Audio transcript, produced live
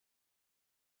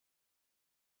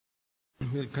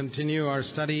We'll continue our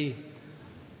study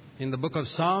in the book of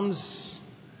Psalms.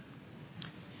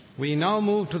 We now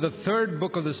move to the third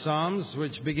book of the Psalms,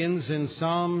 which begins in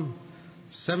Psalm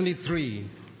 73.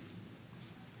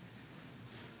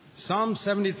 Psalm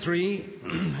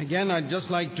 73, again, I'd just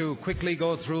like to quickly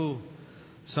go through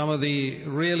some of the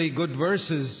really good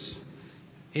verses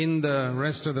in the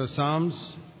rest of the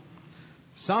Psalms.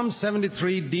 Psalm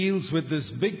 73 deals with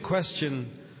this big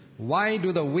question: why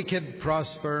do the wicked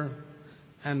prosper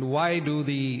and why do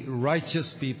the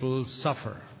righteous people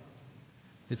suffer?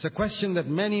 It's a question that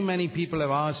many, many people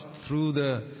have asked through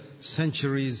the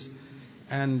centuries.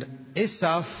 And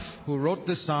Asaph, who wrote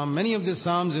this psalm, many of the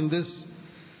psalms in this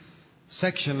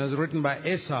section is written by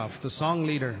Asaph, the song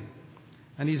leader.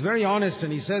 And he's very honest,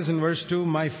 and he says in verse 2,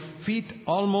 "My feet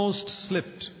almost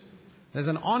slipped." There's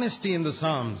an honesty in the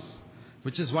psalms,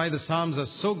 which is why the psalms are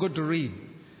so good to read.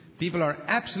 People are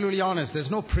absolutely honest.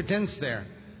 There's no pretense there.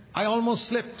 I almost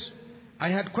slipped. I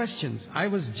had questions. I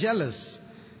was jealous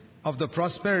of the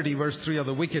prosperity, verse 3, of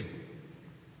the wicked.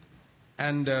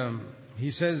 And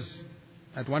he says,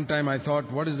 at one time I thought,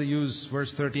 what is the use,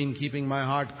 verse 13, keeping my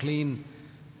heart clean?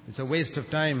 It's a waste of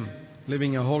time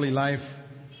living a holy life.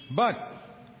 But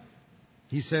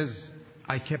he says,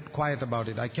 I kept quiet about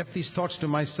it. I kept these thoughts to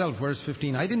myself, verse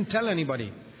 15. I didn't tell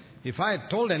anybody. If I had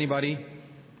told anybody,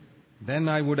 then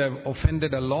I would have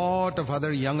offended a lot of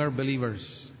other younger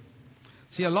believers.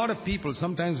 See, a lot of people,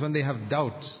 sometimes when they have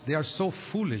doubts, they are so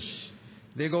foolish.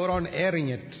 They go around airing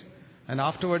it. And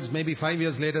afterwards, maybe 5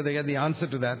 years later, they get the answer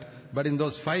to that. But in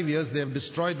those 5 years, they have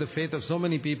destroyed the faith of so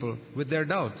many people with their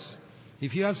doubts.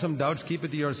 If you have some doubts, keep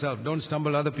it to yourself. Don't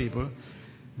stumble other people.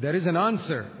 There is an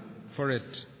answer for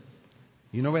it.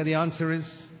 You know where the answer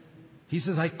is? He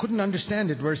says, I couldn't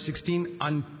understand it, verse 16,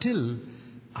 until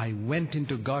I went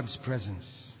into God's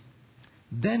presence.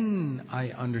 Then I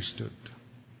understood.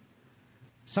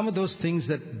 Some of those things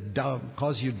that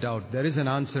cause you doubt, there is an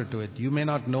answer to it. You may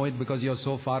not know it because you're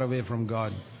so far away from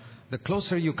God. The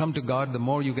closer you come to God, the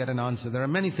more you get an answer. There are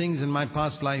many things in my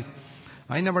past life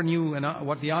I never knew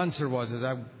what the answer was. As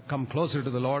I've come closer to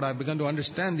the Lord, I've begun to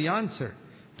understand the answer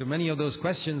to many of those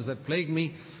questions that plagued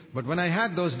me. But when I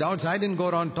had those doubts, I didn't go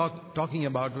around talking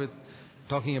about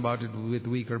it with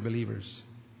weaker believers.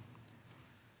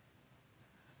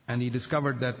 And he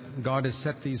discovered that God has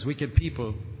set these wicked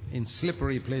people in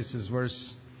slippery places,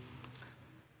 verse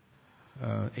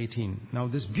 18. Now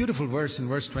this beautiful verse in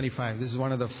verse 25, this is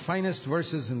one of the finest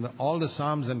verses in all the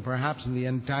Psalms and perhaps in the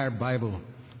entire Bible.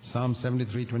 Psalm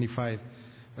 73:25,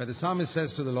 where the psalmist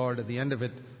says to the Lord at the end of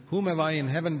it, "Whom have I in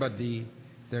heaven but thee?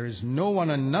 There is no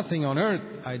one and nothing on earth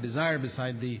I desire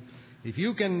beside thee." If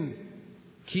you can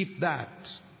keep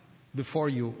that before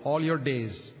you all your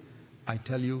days, I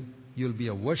tell you, you'll be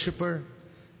a worshiper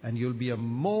and you'll be a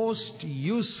most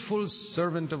useful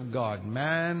servant of God,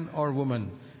 man or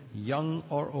woman, young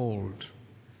or old.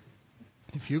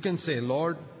 If you can say,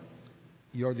 Lord,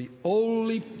 you're the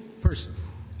only person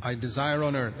I desire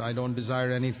on earth. I don't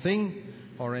desire anything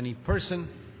or any person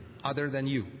other than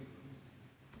you.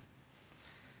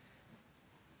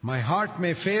 My heart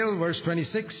may fail, verse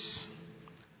 26,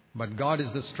 but God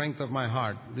is the strength of my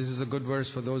heart. This is a good verse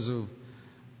for those who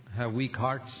have weak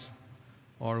hearts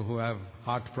or who have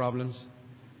heart problems,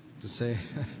 to say,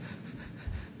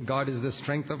 God is the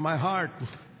strength of my heart.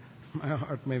 My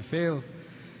heart may fail.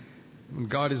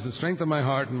 God is the strength of my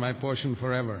heart and my portion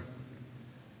forever.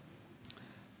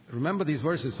 Remember these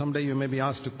verses. Someday you may be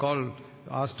asked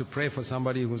to pray for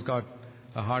somebody who's got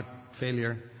a heart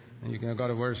failure, and you've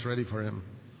got a verse ready for him.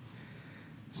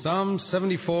 Psalm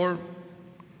 74,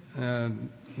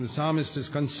 the psalmist is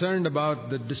concerned about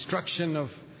the destruction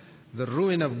of the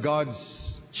ruin of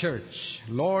God's church.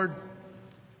 Lord,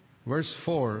 verse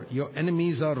 4, your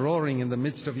enemies are roaring in the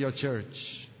midst of your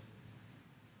church.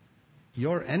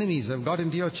 Your enemies have got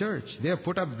into your church. They have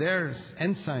put up their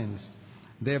ensigns.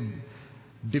 They have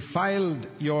defiled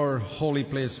your holy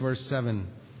place, verse 7.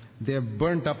 They have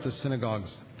burnt up the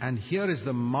synagogues. And here is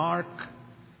the mark.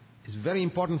 It's very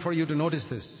important for you to notice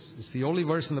this. It's the only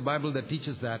verse in the Bible that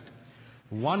teaches that.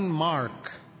 One mark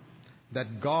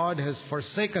that God has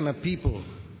forsaken a people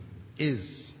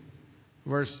is,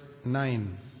 verse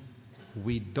 9,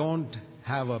 we don't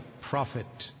have a prophet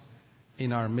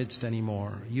in our midst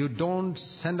anymore. You don't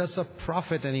send us a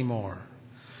prophet anymore.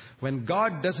 When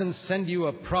God doesn't send you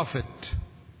a prophet,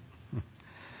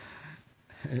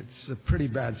 it's a pretty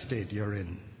bad state you're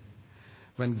in.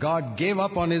 When God gave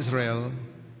up on Israel,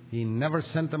 He never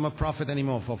sent them a prophet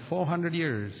anymore. For 400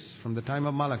 years, from the time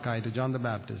of Malachi to John the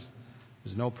Baptist,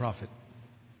 there's no prophet.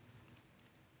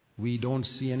 We don't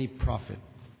see any prophet.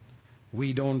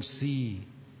 We don't see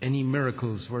any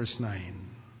miracles. Verse 9.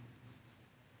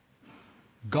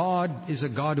 God is a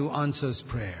God who answers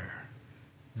prayer,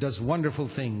 does wonderful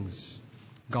things.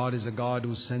 God is a God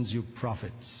who sends you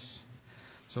prophets.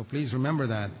 So please remember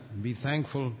that. Be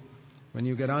thankful when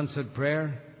you get answered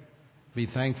prayer. Be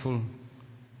thankful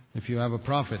if you have a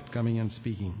prophet coming and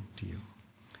speaking to you.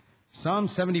 Psalm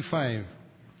 75.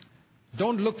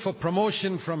 Don't look for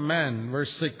promotion from man.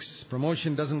 Verse 6.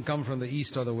 Promotion doesn't come from the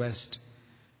east or the west.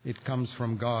 It comes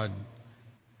from God.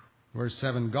 Verse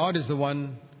 7. God is the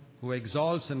one who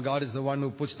exalts and God is the one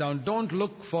who puts down. Don't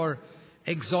look for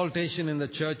exaltation in the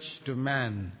church to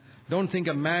man. Don't think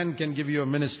a man can give you a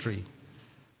ministry.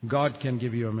 God can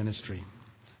give you a ministry.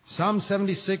 Psalm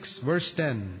 76 verse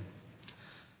 10.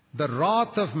 The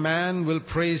wrath of man will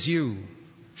praise you,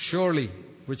 surely.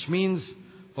 Which means,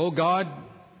 oh God,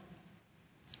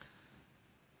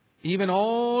 even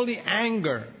all the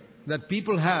anger that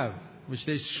people have, which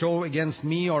they show against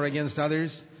me or against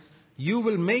others, you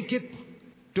will make it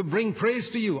to bring praise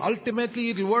to you.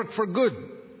 Ultimately, it will work for good.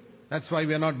 That's why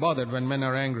we are not bothered when men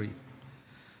are angry.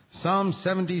 Psalm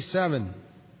 77,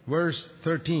 verse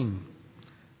 13.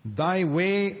 Thy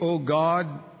way, O God,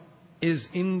 is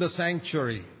in the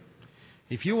sanctuary.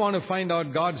 If you want to find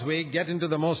out God's way, get into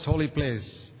the most holy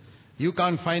place. You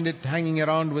can't find it hanging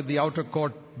around with the outer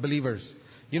court believers.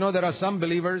 You know, there are some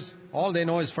believers, all they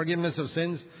know is forgiveness of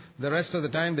sins. The rest of the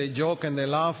time they joke and they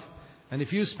laugh. And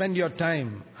if you spend your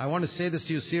time, I want to say this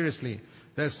to you seriously,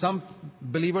 there's some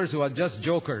believers who are just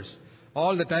jokers.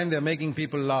 All the time they're making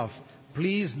people laugh.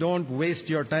 Please don't waste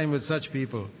your time with such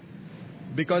people,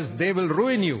 because they will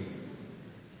ruin you.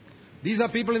 These are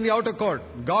people in the outer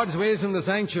court. God's way is in the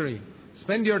sanctuary.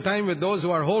 Spend your time with those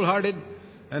who are wholehearted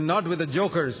and not with the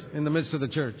jokers in the midst of the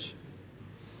church.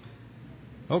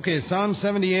 Okay, Psalm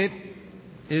 78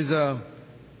 is a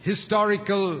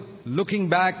historical looking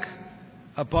back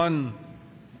upon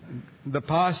the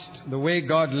past, the way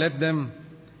God led them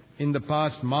in the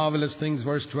past. Marvelous things,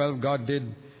 verse 12, God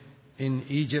did in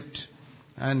Egypt.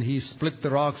 And He split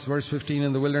the rocks, verse 15,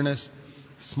 in the wilderness.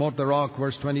 Smote the rock,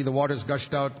 verse 20, the waters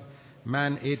gushed out.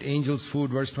 Man ate angels' food,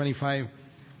 verse 25.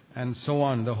 And so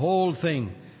on, the whole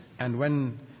thing. And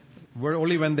when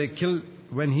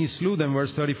He slew them,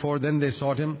 verse 34, then they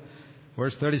sought Him.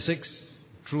 Verse 36,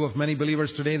 true of many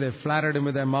believers today, they flattered Him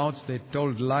with their mouths, they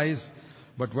told lies.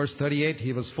 But verse 38,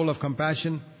 He was full of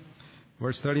compassion.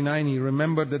 Verse 39, He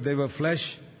remembered that they were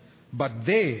flesh.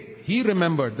 He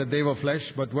remembered that they were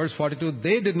flesh. But verse 42,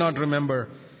 they did not remember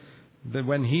that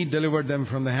when He delivered them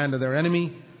from the hand of their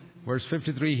enemy. Verse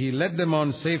 53, He led them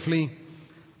on safely.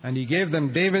 And He gave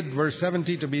them David, verse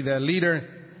 70, to be their leader,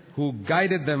 who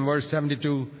guided them, verse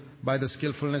 72, by the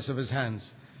skillfulness of His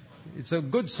hands. It's a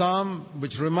good psalm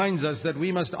which reminds us that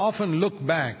we must often look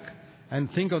back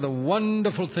and think of the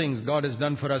wonderful things God has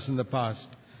done for us in the past.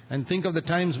 And think of the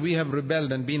times we have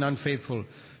rebelled and been unfaithful,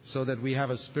 so that we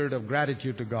have a spirit of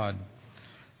gratitude to God.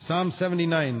 Psalm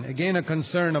 79, again a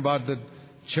concern about the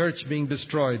church being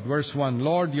destroyed. Verse 1,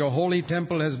 Lord, your holy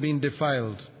temple has been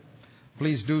defiled.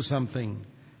 Please do something.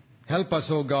 Help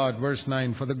us, O God. Verse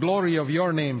 9, for the glory of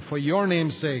your name, for your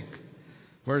name's sake.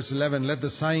 Verse 11, let the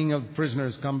sighing of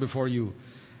prisoners come before you.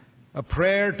 A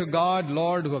prayer to God,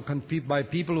 Lord, by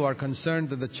people who are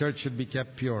concerned that the church should be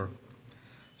kept pure.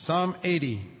 Psalm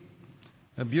 80,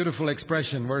 a beautiful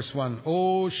expression, verse 1.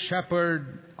 O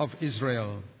shepherd of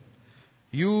Israel,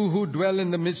 you who dwell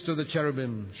in the midst of the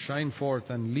cherubim, shine forth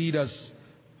and lead us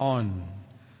on.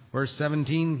 Verse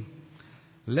 17,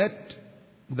 let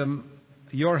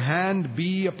your hand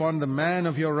be upon the man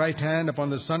of your right hand, upon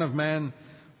the Son of Man,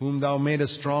 whom thou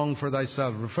madest strong for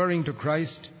thyself. Referring to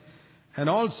Christ and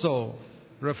also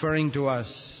referring to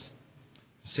us.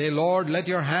 Say, Lord, let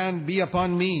your hand be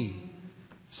upon me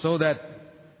so that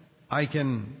I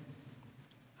can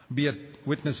be a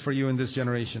witness for you in this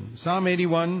generation. Psalm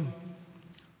 81,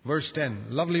 verse 10.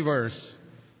 Lovely verse.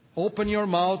 Open your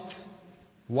mouth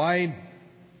wide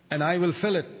and I will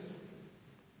fill it.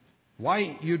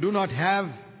 Why you do not have?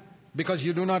 Because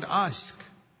you do not ask.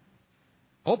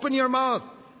 Open your mouth.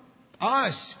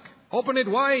 Ask. Open it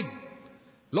wide.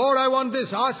 Lord, I want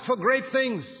this. Ask for great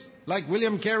things. Like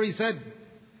William Carey said,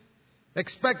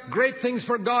 expect great things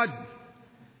from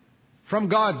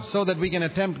God, so that we can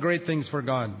attempt great things for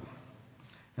God.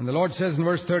 And the Lord says in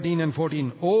verse 13 and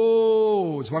 14,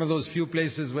 oh, it's one of those few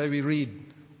places where we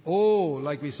read, oh,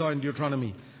 like we saw in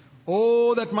Deuteronomy,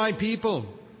 oh, that my people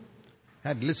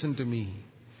had listened to me.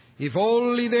 If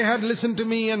only they had listened to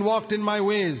me and walked in my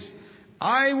ways,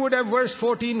 I would have, verse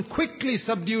 14, quickly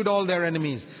subdued all their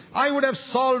enemies. I would have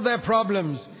solved their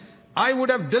problems. I would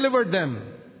have delivered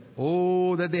them.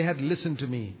 Oh, that they had listened to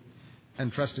me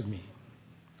and trusted me.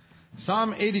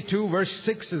 Psalm 82 verse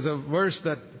 6 is a verse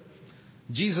that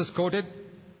Jesus quoted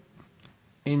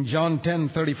in John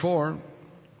 10:34.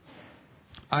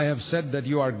 I have said that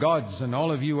you are gods and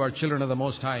all of you are children of the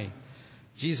Most High.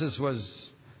 Jesus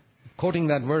was quoting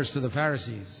that verse to the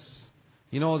Pharisees.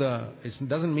 You know, it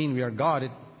doesn't mean we are God.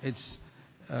 It's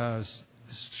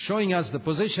showing us the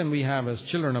position we have as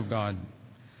children of God.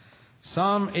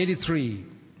 Psalm 83.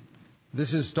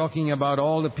 This is talking about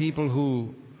all the people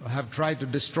who have tried to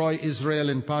destroy Israel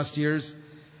in past years,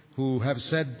 who have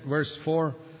said, verse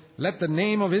 4, let the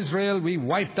name of Israel be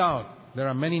wiped out. There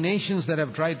are many nations that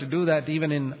have tried to do that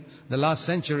even in the last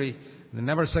century. They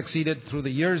never succeeded. Through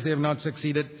the years they have not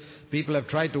succeeded. People have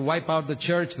tried to wipe out the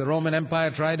church. The Roman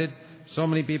Empire tried it. So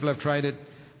many people have tried it,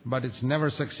 but it's never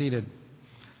succeeded.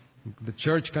 The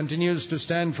church continues to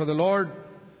stand for the Lord.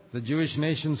 The Jewish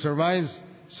nation survives,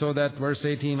 so that, verse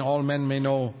 18, all men may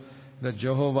know that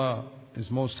Jehovah is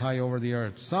most high over the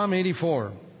earth. Psalm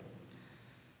 84.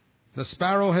 The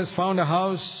sparrow has found a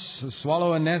house, the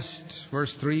swallow a nest.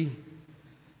 Verse 3.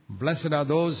 Blessed are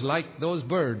those like those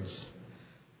birds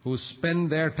who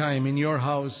spend their time in your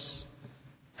house,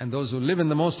 and those who live in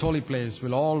the most holy place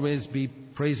will always be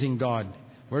praising God.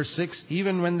 Verse 6.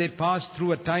 Even when they pass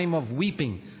through a time of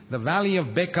weeping, the valley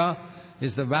of Becca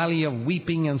is the valley of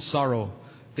weeping and sorrow.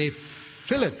 They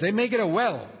fill it. They make it a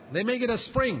well. They make it a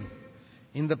spring.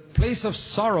 In the place of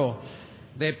sorrow,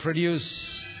 they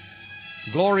produce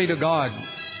glory to God,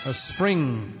 a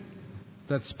spring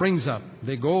that springs up.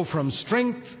 They go from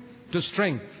strength to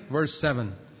strength. Verse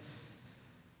 7.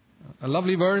 A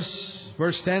lovely verse.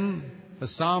 Verse 10. A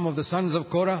psalm of the sons of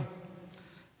Korah.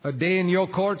 A day in your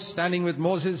courts, standing with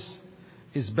Moses,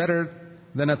 is better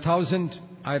than 1,000.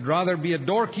 I'd rather be a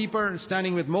doorkeeper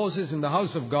standing with Moses in the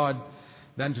house of God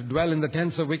than to dwell in the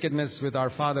tents of wickedness with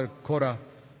our father Korah,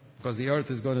 because the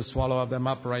earth is going to swallow them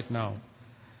up right now.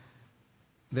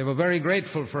 They were very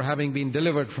grateful for having been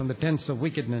delivered from the tents of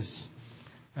wickedness.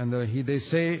 And they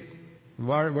say,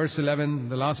 verse 11,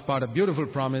 the last part, a beautiful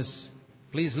promise.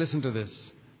 Please listen to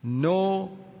this.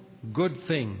 No good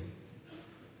thing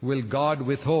will God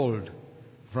withhold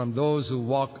from those who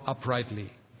walk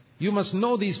uprightly. You must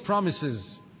know these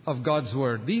promises of God's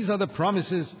Word. These are the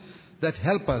promises that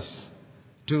help us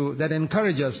that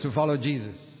encourage us to follow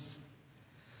Jesus.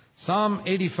 Psalm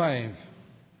 85.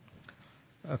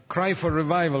 A cry for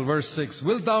revival, verse 6.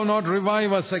 Wilt thou not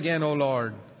revive us again, O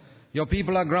Lord? Your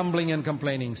people are grumbling and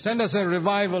complaining. Send us a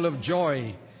revival of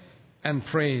joy and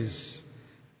praise.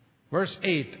 Verse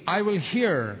 8. I will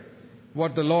hear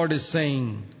what the Lord is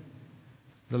saying.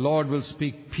 The Lord will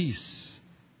speak peace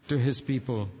to His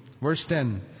people. Verse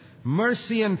 10.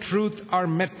 Mercy and truth are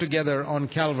met together on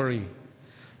Calvary.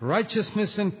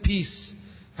 Righteousness and peace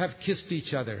have kissed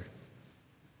each other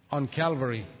on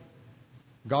Calvary.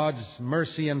 God's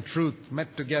mercy and truth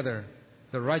met together.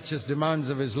 The righteous demands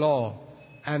of His law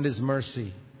and His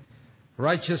mercy.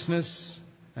 Righteousness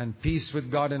and peace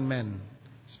with God and men.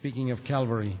 Speaking of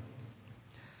Calvary.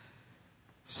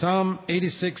 Psalm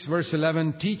 86 verse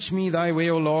 11. Teach me thy way,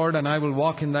 O Lord, and I will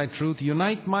walk in thy truth.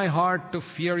 Unite my heart to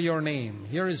fear your name.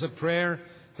 Here is a prayer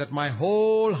that my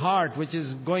whole heart, which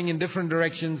is going in different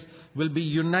directions, will be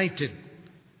united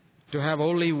to have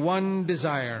only one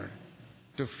desire,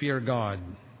 to fear God.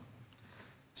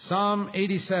 Psalm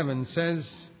 87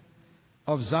 says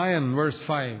of Zion, verse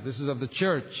 5, this is of the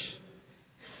church,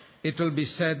 it will be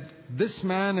said, this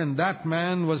man and that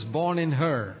man was born in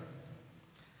her.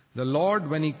 The Lord,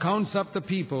 when He counts up the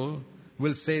people,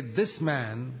 will say, this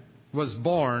man was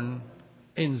born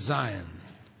in Zion,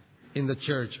 in the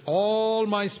church. All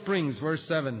my springs, verse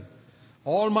 7,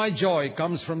 all my joy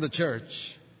comes from the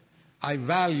church. I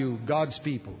value God's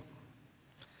people.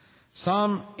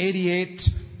 Psalm 88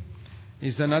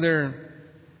 is another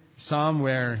psalm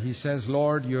where he says,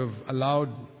 Lord, you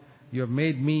have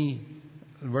made me,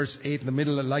 verse 8 in the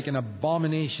middle, like an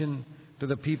abomination to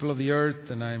the people of the earth,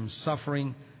 and I am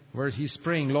suffering. Verse he's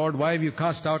praying, Lord, why have you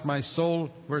cast out my soul?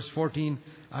 Verse 14,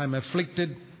 I am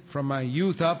afflicted from my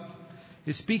youth up.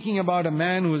 He's speaking about a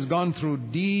man who has gone through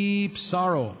deep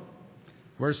sorrow.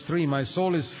 Verse 3, my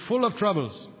soul is full of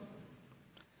troubles.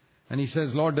 And he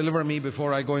says, Lord, deliver me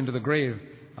before I go into the grave.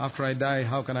 After I die,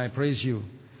 how can I praise you?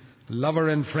 Lover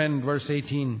and friend, verse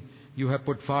 18, you have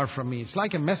put far from me. It's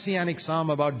like a messianic psalm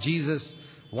about Jesus,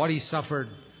 what He suffered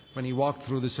when He walked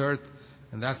through this earth.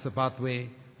 And that's the pathway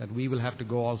that we will have to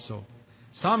go also.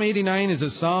 Psalm 89 is a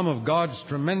psalm of God's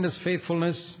tremendous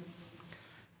faithfulness.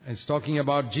 It's talking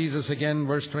about Jesus again,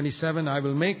 verse 27. I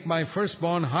will make my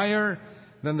firstborn higher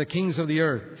than the kings of the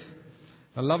earth.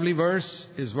 A lovely verse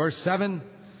is verse 7.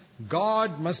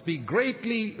 God must be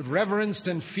greatly reverenced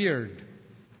and feared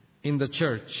in the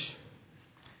church.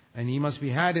 And he must be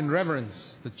had in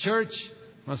reverence. The church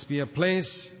must be a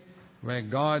place where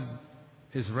God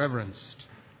is reverenced.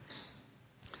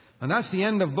 And that's the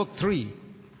end of book 3.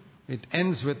 It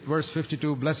ends with verse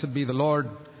 52, Blessed be the Lord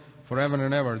forever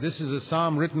and ever. This is a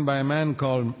psalm written by a man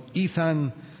called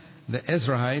Ethan the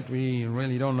Ezrahite. We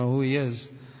really don't know who he is.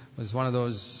 He's one of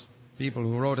those people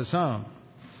who wrote a psalm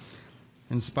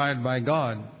inspired by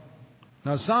God.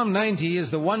 Now, Psalm 90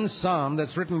 is the one psalm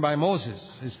that's written by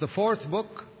Moses. It's the 4th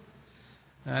book.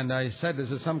 And I said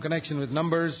this is some connection with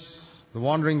Numbers, the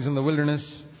wanderings in the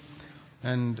wilderness.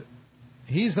 And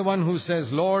he's the one who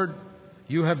says, Lord,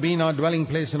 you have been our dwelling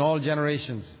place in all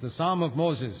generations. The Psalm of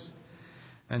Moses.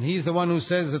 And he's the one who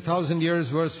says 1,000 years,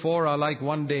 verse 4, are like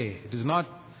one day. It is not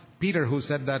Peter who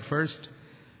said that first.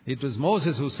 It was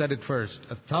Moses who said it first.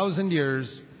 1,000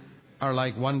 years are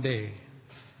like one day.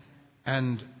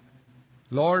 And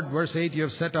Lord, verse 8, you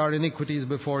have set our iniquities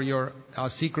before our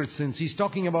secret sins. He's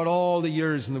talking about all the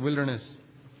years in the wilderness.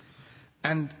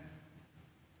 And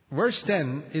verse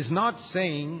 10 is not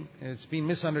saying, it's been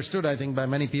misunderstood, I think, by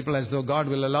many people, as though God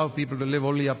will allow people to live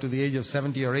only up to the age of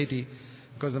 70 or 80,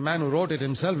 because the man who wrote it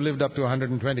himself lived up to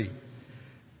 120.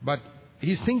 But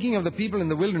he's thinking of the people in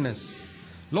the wilderness.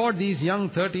 Lord, these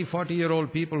young 30,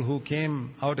 40-year-old people who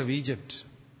came out of Egypt,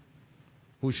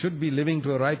 who should be living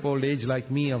to a ripe old age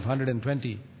like me of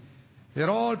 120. They're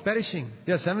all perishing.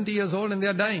 They are 70 years old and they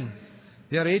are dying.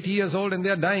 They are 80 years old and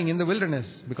they are dying in the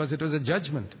wilderness because it was a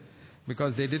judgment,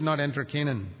 because they did not enter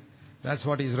Canaan. That's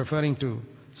what he's referring to.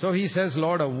 So he says,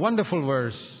 Lord, a wonderful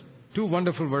verse, 2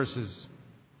 wonderful verses,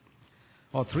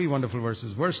 or 3 wonderful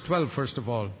verses. Verse 12, first of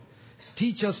all,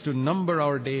 teach us to number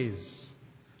our days,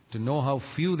 to know how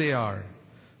few they are,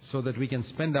 so that we can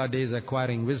spend our days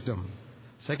acquiring wisdom.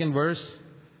 Second verse,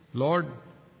 Lord,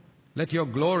 let your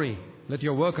glory, let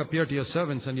your work appear to your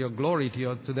servants and your glory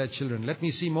to their children. Let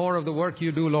me see more of the work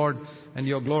you do, Lord, and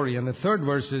your glory. And the third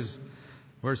verse is,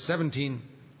 verse 17,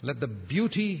 let the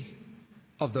beauty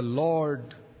of the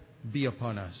Lord be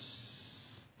upon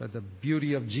us. Let the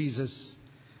beauty of Jesus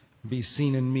be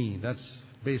seen in me. That's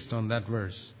based on that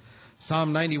verse.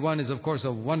 Psalm 91 is, of course,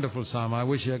 a wonderful psalm. I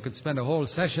wish I could spend a whole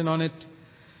session on it.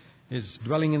 It's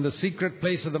dwelling in the secret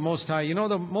place of the Most High. You know,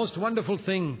 the most wonderful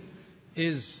thing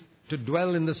is to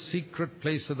dwell in the secret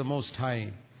place of the Most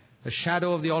High. The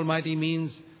shadow of the Almighty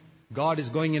means God is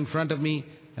going in front of me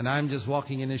and I'm just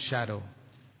walking in His shadow.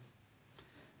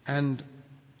 And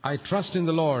I trust in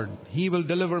the Lord. He will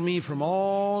deliver me from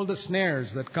all the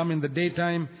snares that come in the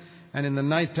daytime and in the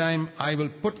nighttime. I will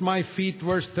put my feet,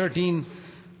 verse 13,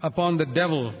 upon the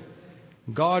devil.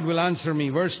 God will answer me.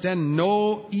 Verse 10,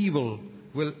 no evil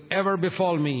will ever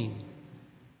befall me.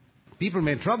 People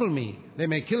may trouble me, they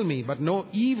may kill me, but no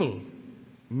evil,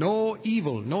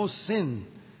 no sin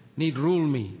need rule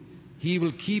me. He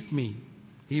will keep me.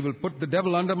 He will put the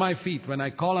devil under my feet. When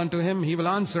I call unto Him, He will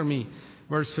answer me.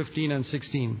 Verse 15 and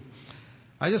 16.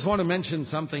 I just want to mention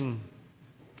something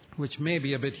which may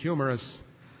be a bit humorous,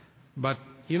 but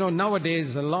you know,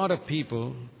 nowadays a lot of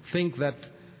people think that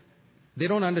they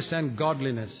don't understand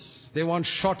godliness. They want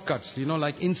shortcuts, you know,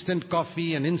 like instant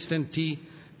coffee and instant tea.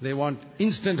 They want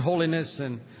instant holiness.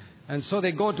 And so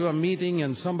they go to a meeting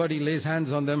and somebody lays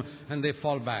hands on them and they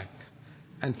fall back.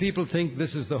 And people think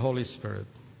this is the Holy Spirit.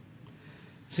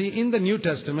 See, in the New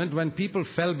Testament, when people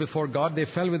fell before God, they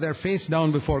fell with their face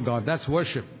down before God. That's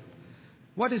worship.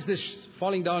 What is this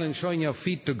falling down and showing your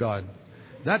feet to God?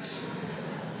 That's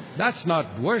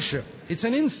not worship. It's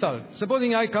an insult.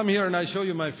 Supposing I come here and I show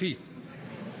you my feet.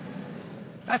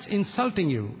 That's insulting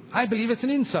you. I believe it's an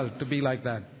insult to be like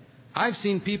that. I've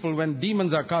seen people, when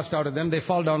demons are cast out of them, they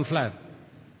fall down flat.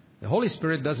 The Holy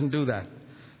Spirit doesn't do that.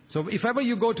 So if ever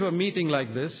you go to a meeting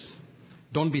like this,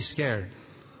 don't be scared.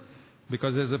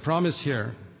 Because there's a promise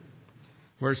here.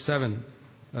 Verse 7.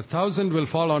 1,000 will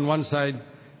fall on one side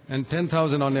and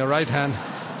 10,000 on your right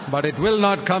hand, but it will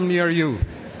not come near you.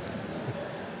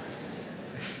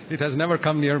 It has never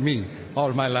come near me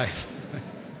all my life.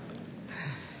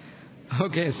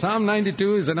 Okay, Psalm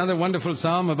 92 is another wonderful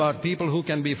psalm about people who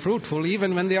can be fruitful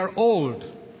even when they are old.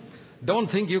 Don't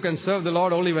think you can serve the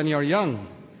Lord only when you're young.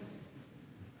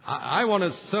 I want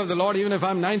to serve the Lord even if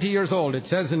I'm 90 years old. It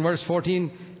says in verse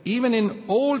 14, even in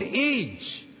old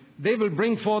age, they will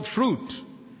bring forth fruit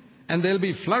and they'll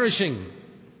be flourishing.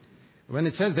 When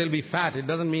it says they'll be fat, it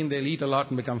doesn't mean they'll eat a lot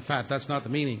and become fat. That's not the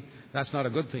meaning. That's not a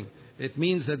good thing. It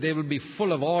means that they will be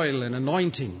full of oil and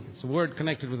anointing. It's a word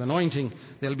connected with anointing.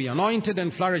 They'll be anointed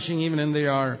and flourishing even when they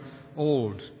are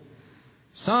old.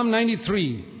 Psalm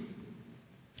 93,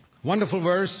 wonderful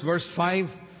verse, verse 5.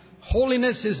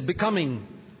 Holiness is becoming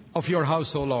of your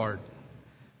house, O Lord.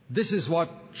 This is what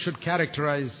should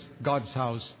characterize God's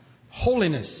house.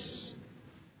 holiness.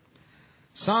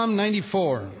 Psalm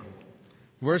 94,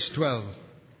 verse 12.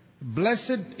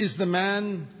 Blessed is the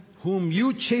man whom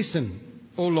you chasten,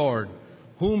 O Lord,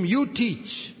 whom you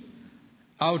teach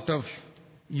out of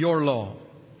your law.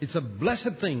 It's a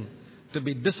blessed thing to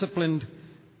be disciplined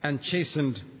and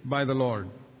chastened by the Lord.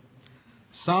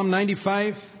 Psalm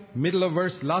 95,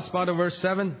 last part of verse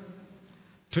 7.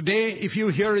 Today, if you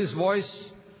hear his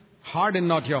voice, harden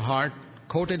not your heart.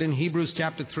 Quoted in Hebrews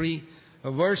chapter 3,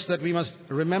 a verse that we must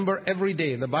remember every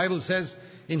day. The Bible says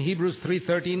in Hebrews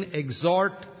 3:13,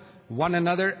 exhort one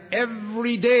another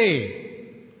every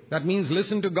day. That means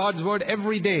listen to God's word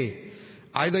every day.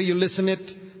 Either you listen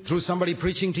it through somebody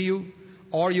preaching to you,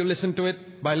 or you listen to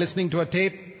it by listening to a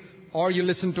tape, or you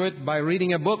listen to it by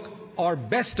reading a book, or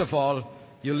best of all,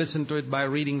 you listen to it by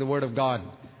reading the Word of God.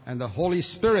 And the Holy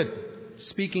Spirit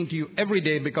speaking to you every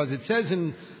day, because it says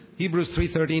in Hebrews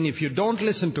 3:13, if you don't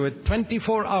listen to it,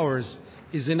 24 hours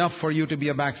is enough for you to be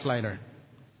a backslider.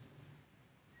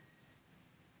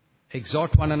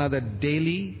 Exhort one another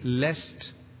daily,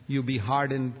 lest you be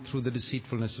hardened through the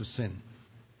deceitfulness of sin.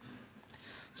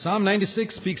 Psalm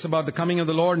 96 speaks about the coming of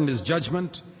the Lord and his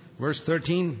judgment. Verse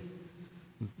 13,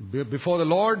 before the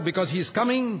Lord, because he is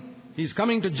coming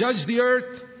to judge the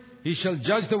earth. He shall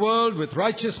judge the world with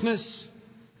righteousness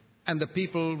and the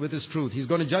people with his truth. He's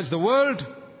going to judge the world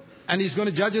and he's going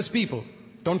to judge his people.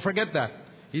 Don't forget that.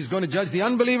 He's going to judge the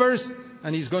unbelievers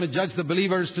and he's going to judge the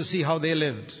believers to see how they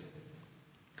lived.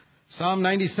 Psalm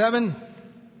 97,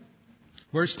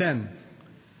 verse 10.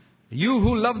 You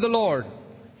who love the Lord,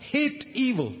 hate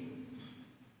evil.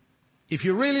 If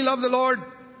you really love the Lord,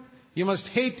 you must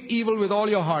hate evil with all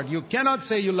your heart. You cannot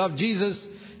say you love Jesus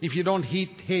if you don't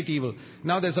hate evil.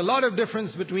 Now, there's a lot of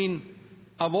difference between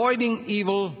avoiding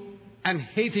evil and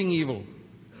hating evil.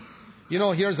 You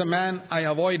know, here's a man, I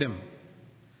avoid him.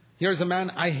 Here's a man,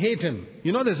 I hate him.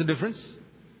 You know there's a difference?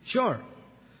 Sure.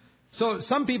 So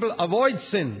some people avoid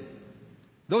sin.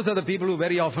 Those are the people who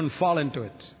very often fall into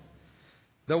it.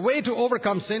 The way to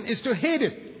overcome sin is to hate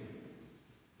it.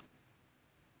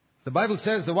 The Bible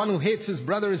says the one who hates his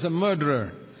brother is a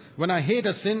murderer. When I hate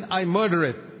a sin, I murder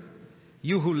it.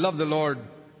 You who love the Lord,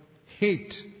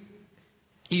 hate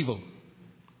evil.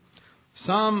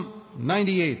 Psalm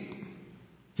 98.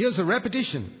 Here's a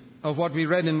repetition of what we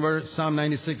read in Psalm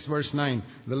 96, verse 9.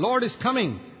 The Lord is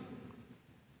coming.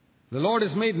 The Lord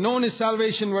has made known his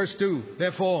salvation, verse 2.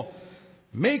 Therefore,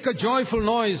 make a joyful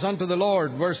noise unto the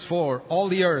Lord, verse 4. All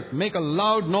the earth, make a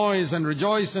loud noise and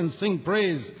rejoice and sing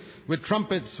praise with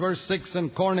trumpets, verse 6,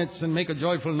 and cornets, and make a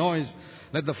joyful noise.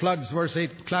 Let the floods, verse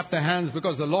 8, clap their hands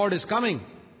because the Lord is coming.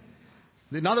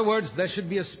 In other words, there should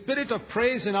be a spirit of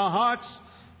praise in our hearts,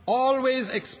 always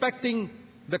expecting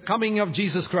the coming of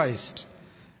Jesus Christ.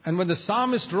 And when the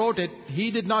psalmist wrote it,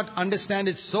 he did not understand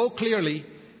it so clearly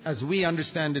as we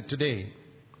understand it today.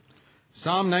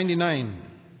 Psalm 99,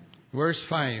 verse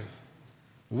 5.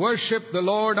 Worship the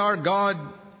Lord our God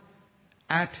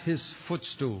at his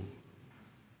footstool.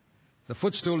 The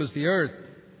footstool is the earth.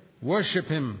 Worship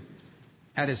him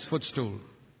at his footstool.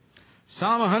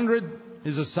 Psalm 100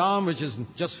 is a psalm which is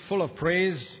just full of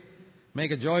praise.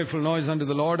 Make a joyful noise unto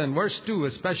the Lord. And verse 2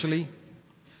 especially,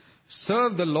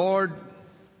 serve the Lord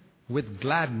with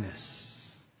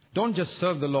gladness. Don't just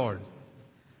serve the Lord.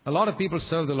 A lot of people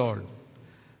serve the Lord.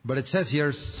 But it says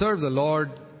here, serve the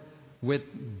Lord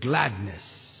with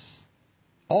gladness.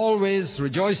 Always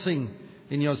rejoicing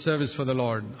in your service for the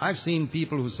Lord. I've seen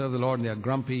people who serve the Lord and they are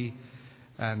grumpy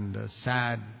and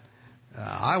sad.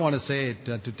 I want to say it,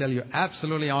 to tell you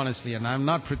absolutely honestly, and I'm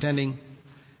not pretending,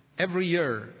 every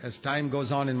year as time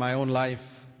goes on in my own life,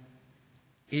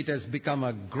 it has become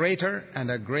a greater and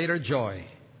a greater joy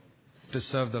to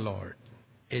serve the Lord.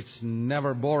 It's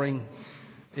never boring.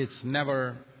 It's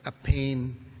never a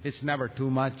pain. It's never too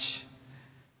much.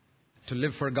 To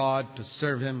live for God, to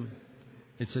serve him,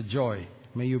 it's a joy.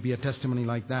 May you be a testimony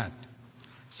like that.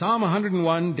 Psalm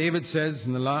 101, David says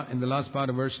in the last part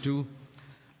of verse 2,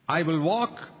 I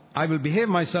will behave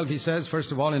myself, he says,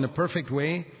 first of all, in a perfect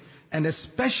way, and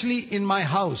especially in my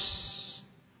house.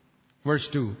 Verse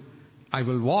 2, I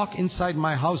will walk inside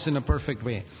my house in a perfect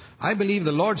way. I believe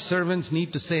the Lord's servants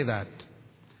need to say that.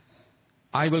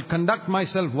 I will conduct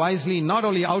myself wisely, not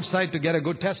only outside to get a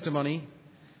good testimony,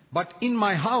 but in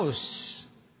my house,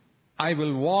 I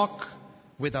will walk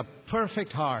with a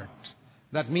perfect heart.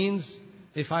 That means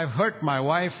if I've hurt my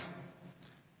wife,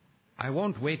 I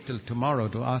won't wait till tomorrow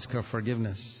to ask her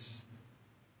forgiveness.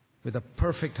 With a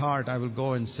perfect heart, I will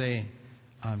go and say,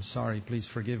 I'm sorry, please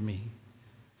forgive me.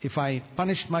 If I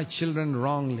punished my children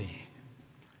wrongly,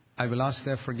 I will ask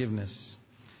their forgiveness.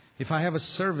 If I have a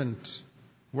servant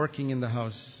working in the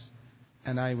house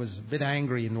and I was a bit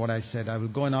angry in what I said. I will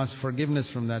go and ask forgiveness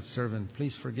from that servant.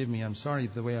 Please forgive me. I'm sorry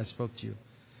for the way I spoke to you.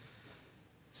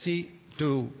 See,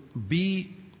 to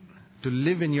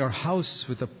live in your house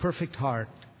with a perfect heart,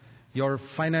 your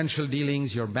financial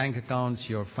dealings, your bank accounts,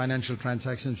 your financial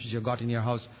transactions which you've got in your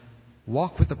house,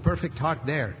 walk with a perfect heart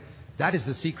there. That is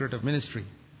the secret of ministry.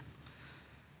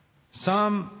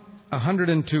 Psalm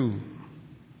 102.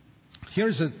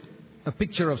 Here's a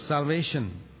picture of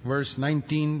salvation, verse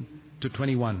 19 to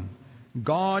 21.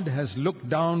 God has looked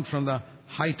down from the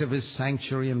height of His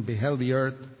sanctuary and beheld the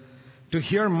earth, to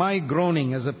hear my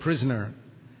groaning as a prisoner,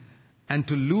 and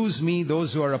to lose me,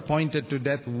 those who are appointed to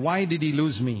death. Why did He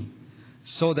lose me?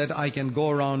 So that I can go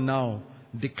around now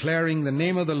declaring the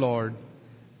name of the Lord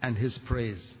and His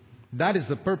praise. That is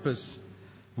the purpose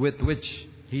with which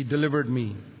He delivered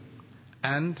me.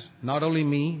 And not only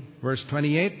me, verse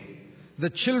 28, the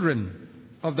children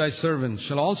of thy servants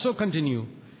shall also continue,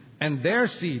 and their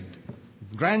seed,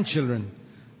 grandchildren,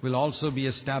 will also be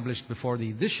established before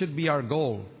thee. This should be our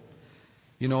goal,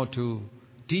 to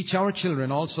teach our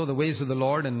children also the ways of the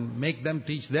Lord and make them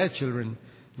teach their children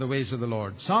the ways of the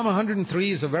Lord. Psalm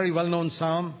 103 is a very well-known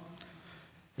psalm.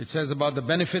 It says about the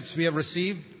benefits we have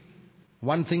received.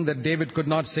 One thing that David could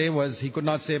not say was, he could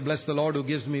not say, bless the Lord who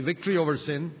gives me victory over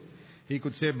sin. He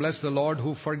could say, bless the Lord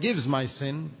who forgives my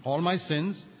sin, all my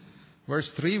sins. Verse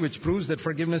 3, which proves that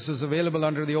forgiveness is available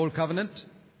under the old covenant.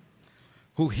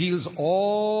 Who heals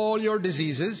all your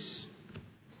diseases.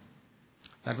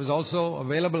 That was also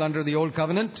available under the old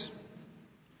covenant.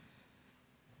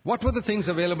 What were the things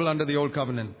available under the old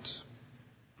covenant?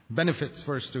 Benefits,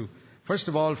 verse 2. First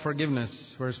of all,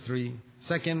 forgiveness, verse 3.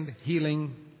 Second,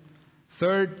 healing.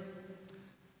 Third,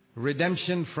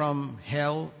 redemption from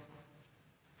hell.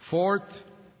 Fourth,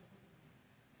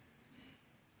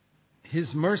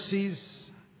 His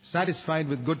mercies satisfied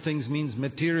with good things means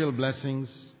material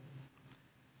blessings.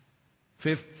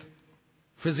 Fifth,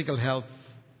 physical health.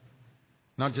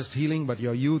 Not just healing, but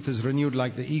your youth is renewed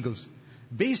like the eagles.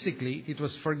 Basically, it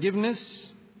was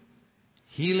forgiveness,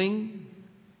 healing,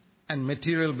 and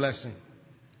material blessing.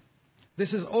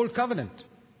 This is old covenant.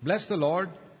 Bless the Lord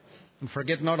and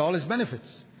forget not all His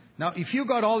benefits. Now, if you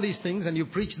got all these things and you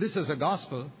preach this as a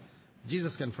gospel,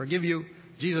 Jesus can forgive you,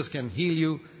 Jesus can heal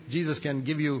you, Jesus can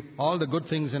give you all the good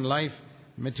things in life,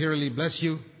 materially bless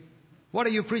you. What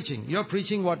are you preaching? You're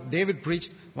preaching what David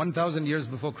preached 1,000 years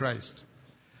before Christ.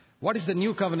 What is the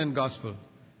new covenant gospel?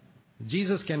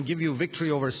 Jesus can give you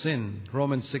victory over sin,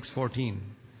 Romans 6:14.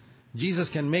 Jesus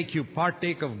can make you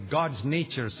partake of God's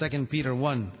nature, 2 Peter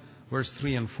 1, verse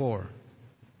 3 and 4.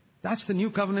 That's the new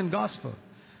covenant gospel.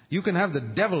 You can have the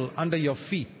devil under your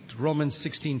feet, Romans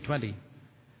 16:20.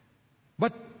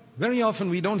 But very often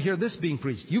we don't hear this being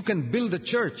preached. You can build a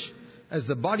church as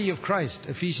the body of Christ,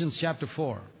 Ephesians chapter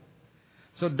 4.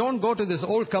 So don't go to this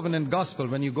old covenant gospel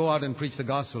when you go out and preach the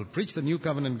gospel. Preach the new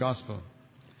covenant gospel.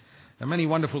 There are many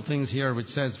wonderful things here which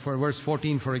says, for verse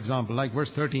 14, for example, like verse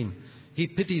 13, He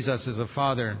pities us as a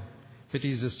father,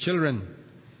 pities His children.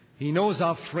 He knows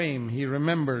our frame. He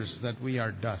remembers that we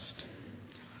are dust.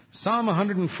 Psalm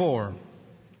 104,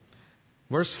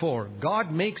 verse 4,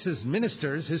 God makes His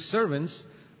ministers, His servants,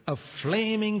 a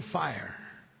flaming fire.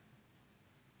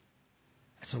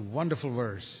 That's a wonderful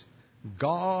verse.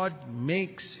 God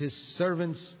makes His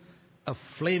servants a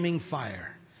flaming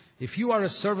fire. If you are a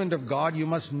servant of God, you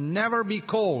must never be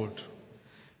cold.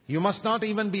 You must not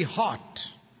even be hot.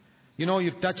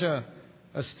 You touch a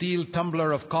steel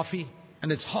tumbler of coffee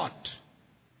and it's hot.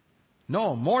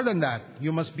 No, more than that,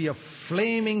 you must be a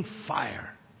flaming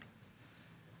fire.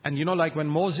 And like when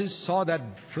Moses saw that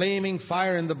flaming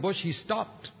fire in the bush, he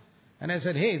stopped. And I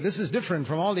said, hey, this is different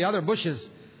from all the other bushes.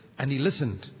 And he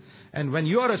listened. And when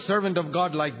you are a servant of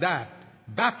God like that,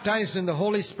 baptized in the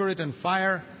Holy Spirit and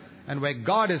fire, and where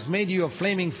God has made you a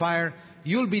flaming fire,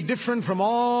 you'll be different from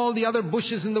all the other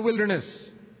bushes in the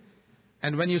wilderness.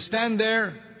 And when you stand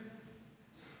there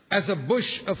as a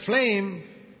bush aflame,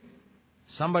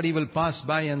 somebody will pass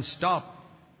by and stop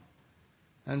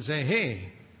and say,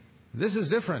 hey, this is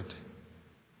different.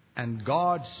 And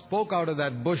God spoke out of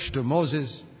that bush to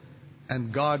Moses,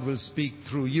 and God will speak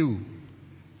through you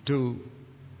to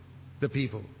the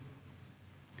people.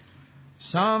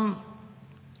 Psalm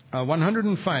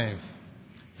 105.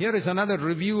 Here is another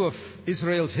review of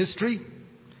Israel's history.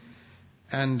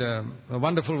 And a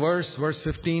wonderful verse, verse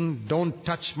 15. Don't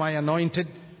touch my anointed,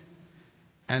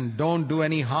 and don't do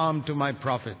any harm to my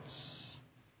prophets.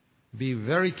 Be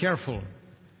very careful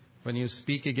when you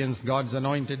speak against God's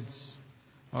anointed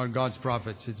or God's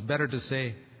prophets. It's better to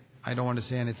say, I don't want to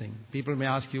say anything. People may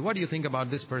ask you, what do you think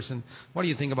about this person? What do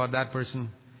you think about that person?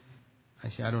 I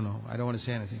say, I don't know. I don't want to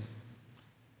say anything.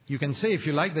 You can say, if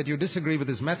you like, that you disagree with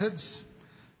his methods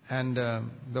and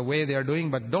the way they are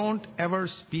doing, but don't ever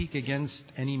speak against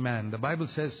any man. The Bible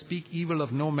says, speak evil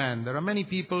of no man. There are many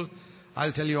people,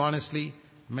 I'll tell you honestly,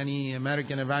 many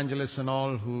American evangelists and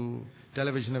all,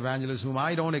 television evangelists, whom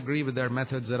I don't agree with their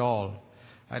methods at all.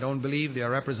 I don't believe they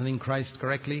are representing Christ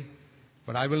correctly,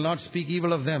 but I will not speak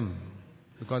evil of them,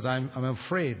 because I'm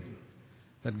afraid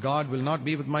that God will not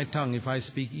be with my tongue if I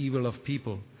speak evil of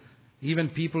people. Even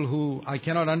people who I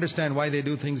cannot understand why they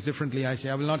do things differently, I say,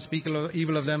 I will not speak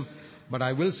evil of them, but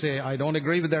I will say I don't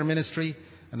agree with their ministry,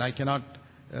 and I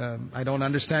don't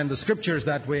understand the scriptures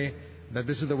that way, that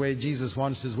this is the way Jesus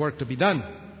wants his work to be done.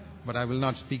 But I will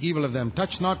not speak evil of them.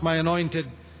 Touch not my anointed,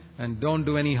 and don't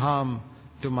do any harm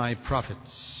to my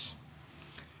prophets.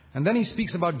 And then he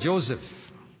speaks about Joseph.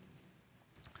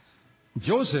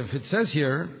 Joseph, it says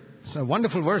here, it's a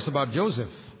wonderful verse about Joseph.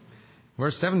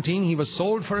 Verse 17, he was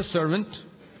sold for a servant.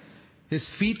 His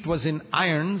feet was in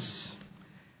irons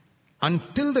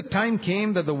until the time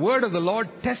came that the word of the Lord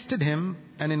tested him.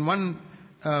 And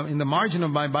in the margin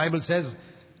of my Bible says,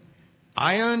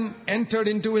 iron entered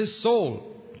into his soul.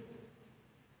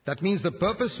 That means the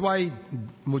purpose why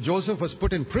Joseph was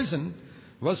put in prison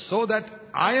was so that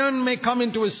iron may come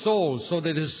into his soul, so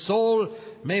that his soul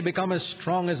may become as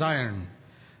strong as iron.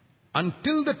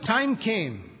 Until the time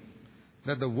came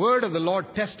that the word of the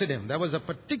Lord tested him. There was a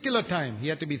particular time. He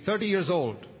had to be 30 years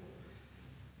old.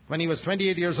 When he was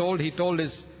 28 years old, he told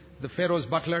the Pharaoh's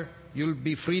butler, you'll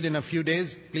be freed in a few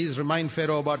days. Please remind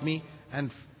Pharaoh about me.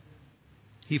 And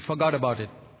he forgot about it.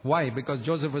 Why? Because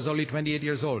Joseph was only 28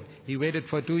 years old. He waited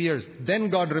for 2 years. Then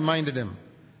God reminded him.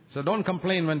 So don't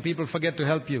complain when people forget to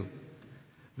help you.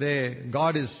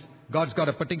 God's got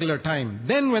a particular time.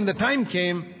 Then when the time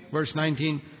came, verse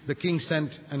 19, the king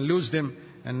sent and loosed him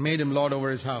and made him lord over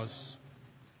his house.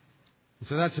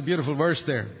 So that's a beautiful verse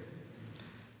there.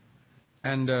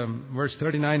 And verse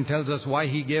 39 tells us why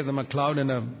he gave them a cloud and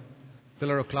a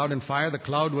pillar of cloud and fire. The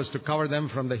cloud was to cover them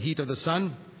from the heat of the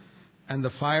sun, and the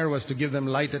fire was to give them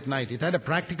light at night. It had a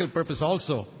practical purpose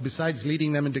also. Besides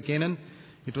leading them into Canaan,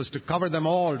 it was to cover them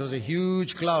all. It was a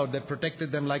huge cloud that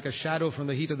protected them like a shadow from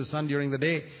the heat of the sun during the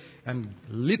day and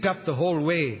lit up the whole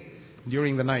way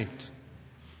during the night.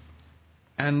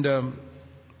 And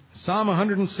Psalm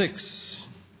 106,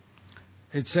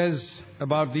 it says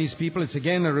about these people, it's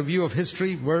again a review of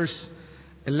history, verse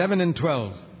 11 and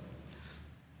 12.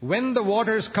 When the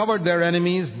waters covered their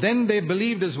enemies, then they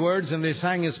believed his words and they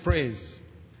sang his praise.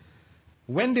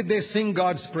 When did they sing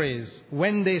God's praise?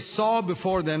 When they saw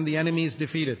before them the enemies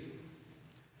defeated.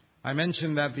 I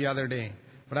mentioned that the other day.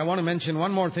 But I want to mention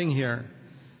one more thing here.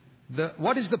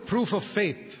 What is the proof of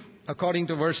faith according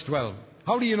to verse 12?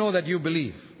 How do you know that you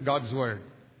believe God's word?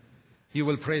 You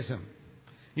will praise him.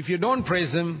 If you don't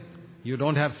praise him, you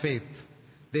don't have faith.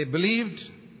 They believed.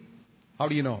 How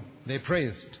do you know? They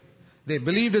praised. They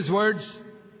believed his words.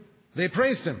 They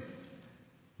praised him.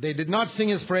 They did not sing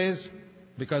his praise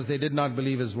because they did not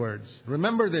believe his words.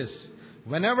 Remember this.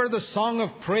 Whenever the song of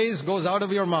praise goes out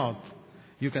of your mouth,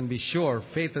 you can be sure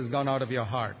faith has gone out of your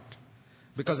heart.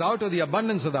 Because out of the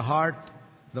abundance of the heart,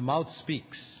 the mouth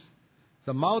speaks.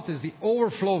 The mouth is the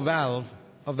overflow valve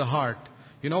of the heart.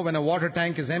 You know, when a water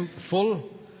tank is full,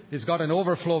 it's got an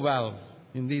overflow valve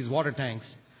in these water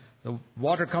tanks. The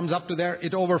water comes up to there,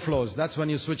 it overflows. That's when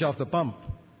you switch off the pump.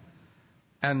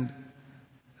 And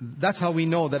that's how we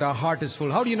know that our heart is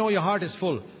full. How do you know your heart is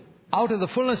full? Out of the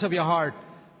fullness of your heart,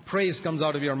 praise comes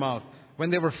out of your mouth.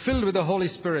 When they were filled with the Holy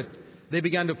Spirit, they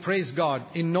began to praise God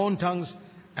in known tongues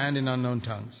and in unknown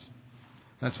tongues.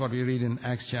 That's what we read in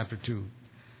Acts chapter 2.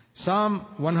 Psalm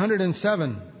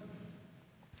 107.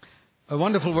 A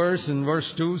wonderful verse in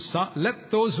verse 2.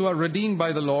 Let those who are redeemed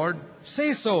by the Lord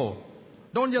say so.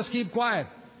 Don't just keep quiet.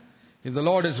 If the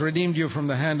Lord has redeemed you from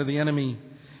the hand of the enemy.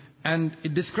 And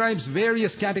it describes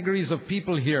various categories of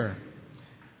people here.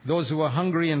 Those who were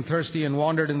hungry and thirsty and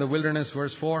wandered in the wilderness,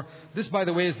 verse 4. This, by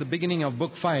the way, is the beginning of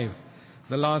book 5.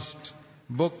 The last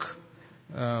book,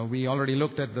 we already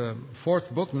looked at the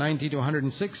fourth book, 90 to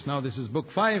 106. Now this is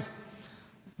book 5.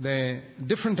 The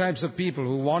different types of people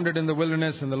who wandered in the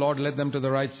wilderness and the Lord led them to the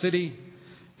right city.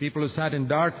 People who sat in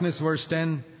darkness, verse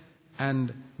 10,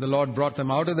 and the Lord brought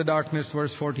them out of the darkness,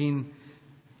 verse 14.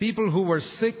 People who were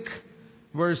sick,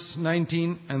 verse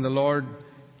 19, and the Lord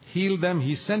healed them.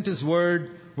 He sent his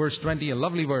word, verse 20, a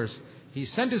lovely verse. He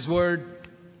sent his word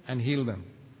and healed them.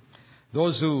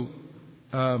 Those who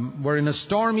were in a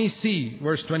stormy sea,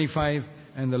 verse 25,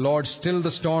 and the Lord stilled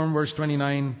the storm, verse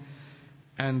 29.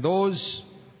 And those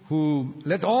who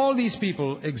let all these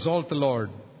people exalt the Lord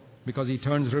because he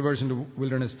turns rivers into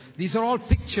wilderness. These are all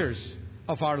pictures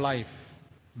of our life.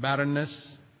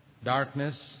 Barrenness,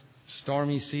 darkness,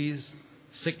 stormy seas,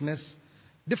 sickness,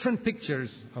 different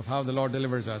pictures of how the Lord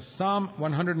delivers us. Psalm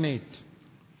 108,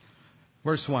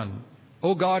 verse 1.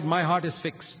 O God, my heart is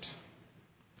fixed.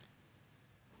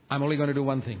 I'm only going to do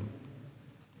one thing.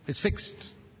 It's fixed.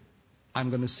 I'm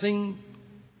going to sing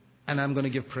and I'm going to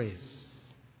give praise.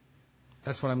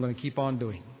 That's what I'm going to keep on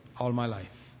doing all my life.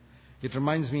 It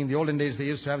reminds me, in the olden days, they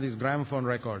used to have these gramophone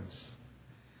records.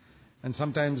 And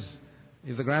sometimes,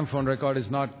 if the gramophone record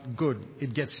is not good,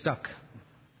 it gets stuck.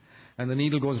 And the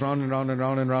needle goes round and round and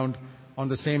round and round on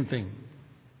the same thing.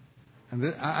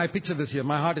 And I picture this here.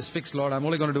 My heart is fixed, Lord. I'm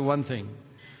only going to do one thing.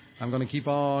 I'm going to keep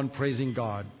on praising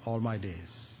God all my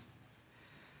days.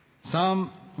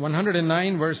 Psalm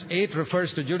 109, verse 8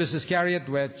 refers to Judas Iscariot,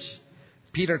 which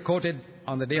Peter quoted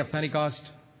on the day of Pentecost.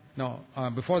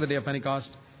 Before the day of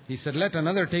Pentecost. He said, let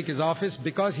another take his office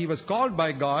because he was called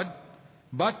by God.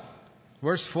 But,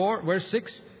 verse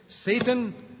 6,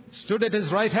 Satan stood at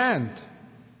his right hand.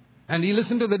 And he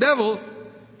listened to the devil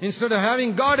instead of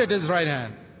having God at his right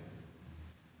hand.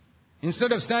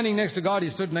 Instead of standing next to God, he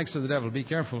stood next to the devil. Be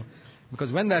careful.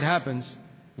 Because when that happens,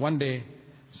 one day,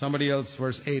 somebody else,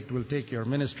 verse 8, will take your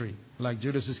ministry, like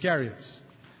Judas Iscariot's.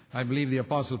 I believe the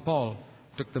Apostle Paul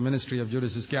took the ministry of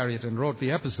Judas Iscariot and wrote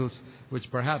the epistles, which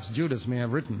perhaps Judas may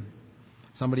have written.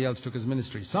 Somebody else took his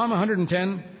ministry. Psalm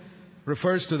 110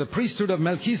 refers to the priesthood of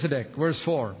Melchizedek, verse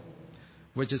 4,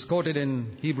 which is quoted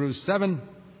in Hebrews 7,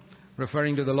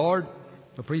 referring to the Lord,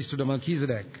 the priesthood of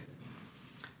Melchizedek.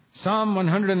 Psalm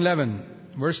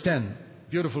 111, verse 10,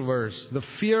 beautiful verse. The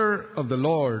fear of the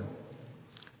Lord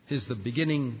is the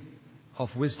beginning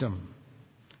of wisdom.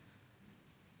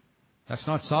 That's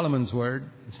not Solomon's word,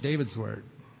 it's David's word.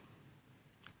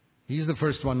 He's the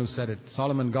first one who said it.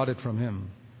 Solomon got it from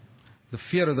him. The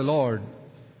fear of the Lord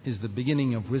is the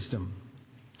beginning of wisdom.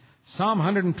 Psalm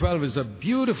 112 is a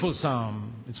beautiful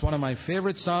psalm. It's one of my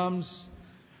favorite psalms.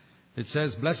 It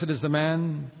says, blessed is the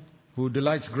man who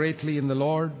delights greatly in the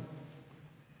Lord.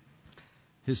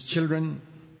 His children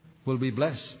will be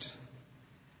blessed.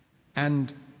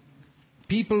 And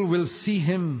people will see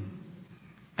him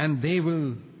and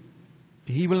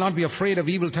he will not be afraid of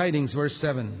evil tidings, verse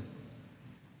 7.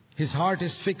 His heart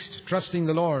is fixed, trusting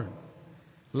the Lord.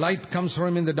 Light comes for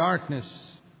him in the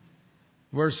darkness,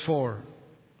 verse 4.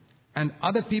 And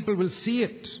other people will see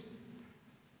it.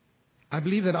 I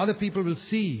believe that other people will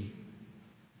see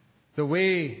the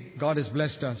way God has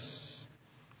blessed us.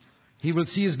 He will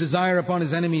see his desire upon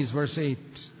his enemies, verse 8.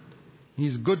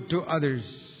 He's good to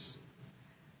others.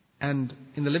 And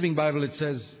in the Living Bible it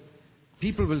says,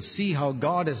 people will see how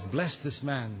God has blessed this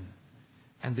man,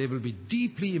 and they will be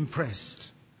deeply impressed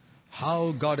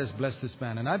how God has blessed this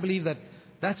man. And I believe that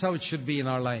that's how it should be in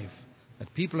our life,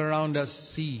 that people around us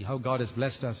see how God has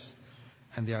blessed us,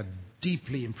 and they are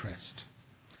deeply impressed.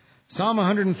 Psalm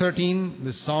 113,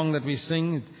 this song that we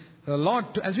sing,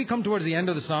 as we come towards the end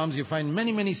of the Psalms, you find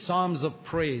many, many psalms of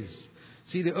praise.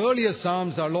 See, the earlier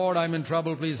psalms are, Lord, I'm in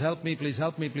trouble, please help me, please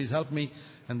help me, please help me.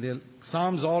 And the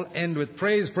psalms all end with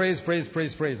praise, praise, praise,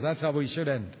 praise, praise. That's how we should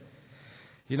end.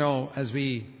 You know, as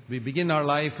we begin our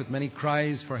life with many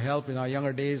cries for help in our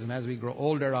younger days, and as we grow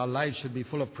older, our lives should be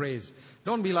full of praise.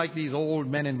 Don't be like these old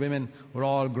men and women who are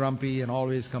all grumpy and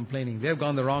always complaining. They've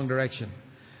gone the wrong direction.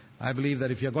 I believe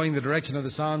that if you're going the direction of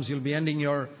the Psalms, you'll be ending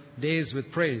your days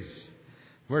with praise.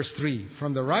 Verse 3,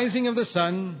 from the rising of the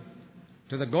sun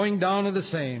to the going down of the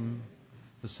same,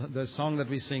 the song that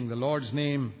we sing, the Lord's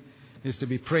name is to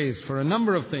be praised for a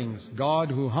number of things.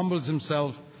 God who humbles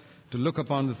himself to look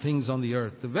upon the things on the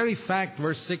earth. The very fact,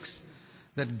 verse 6,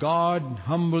 that God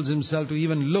humbles himself to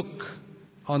even look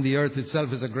on the earth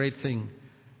itself is a great thing.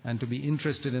 And to be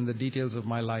interested in the details of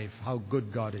my life, how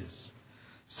good God is.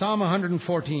 Psalm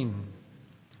 114,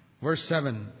 verse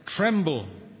 7, tremble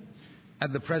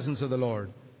at the presence of the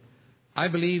Lord. I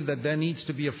believe that there needs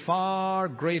to be a far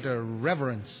greater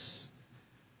reverence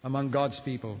among God's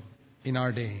people in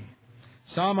our day.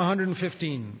 Psalm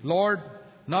 115, Lord,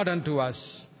 not unto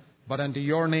us, but unto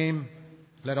your name,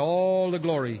 let all the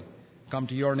glory come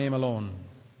to your name alone.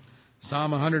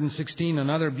 Psalm 116,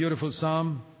 another beautiful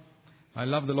psalm. I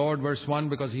love the Lord, verse 1,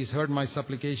 because he's heard my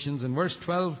supplications. And verse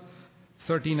 12,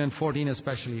 13 and 14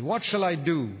 especially. What shall I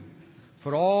do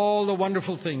for all the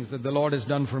wonderful things that the Lord has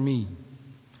done for me?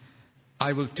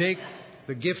 I will take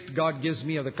the gift God gives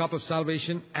me of the cup of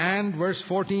salvation. And verse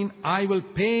 14, I will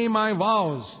pay my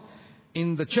vows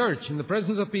in the church, in the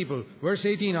presence of people. Verse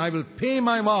 18, I will pay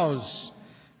my vows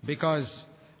because,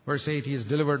 verse 8, he has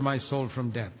delivered my soul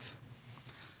from death.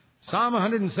 Psalm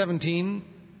 117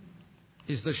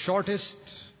 is the shortest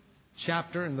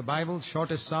chapter in the Bible,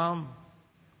 shortest psalm.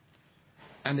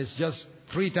 And it's just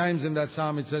 3 times in that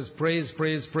psalm it says, praise,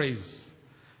 praise, praise.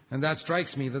 And that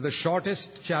strikes me that the shortest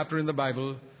chapter in the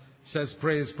Bible says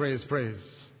praise, praise,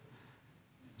 praise.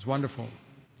 It's wonderful.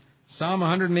 Psalm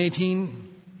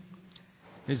 118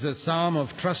 is a psalm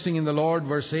of trusting in the Lord.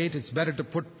 Verse 8, it's better to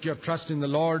put your trust in the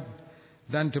Lord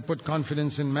than to put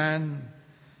confidence in man.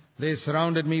 They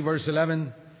surrounded me, verse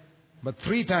 11. But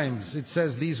 3 times it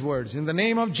says these words, in the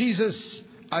name of Jesus,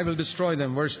 I will destroy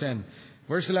them. Verse 10.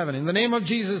 Verse 11, in the name of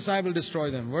Jesus, I will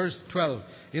destroy them. Verse 12,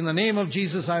 in the name of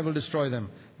Jesus, I will destroy them.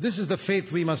 This is the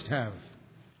faith we must have.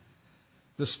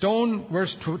 The stone,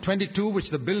 verse 22, which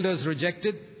the builders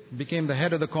rejected, became the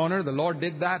head of the corner. The Lord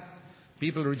did that.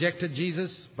 People rejected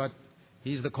Jesus, but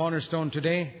He's the cornerstone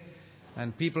today.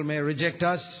 And people may reject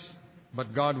us,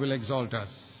 but God will exalt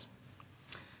us.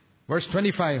 Verse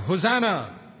 25,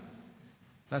 Hosanna.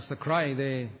 That's the cry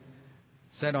they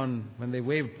said on when they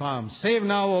waved palms. Save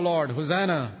now, O Lord.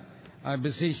 Hosanna, I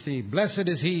beseech thee. Blessed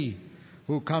is he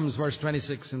who comes, verse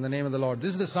 26, in the name of the Lord.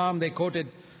 This is the psalm they quoted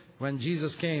when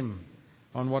Jesus came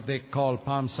on what they call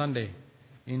Palm Sunday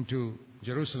into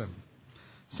Jerusalem.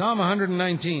 Psalm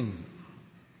 119.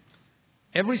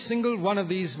 Every single one of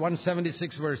these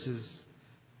 176 verses,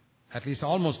 at least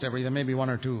almost every, there may be 1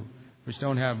 or 2 which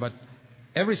don't have, but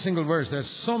every single verse, there's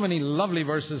so many lovely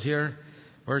verses here.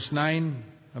 Verse 9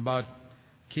 about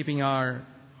keeping our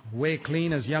way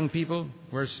clean as young people.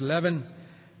 Verse 11,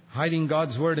 hiding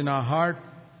God's word in our heart.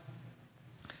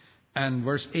 And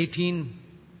verse 18,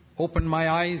 open my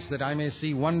eyes that I may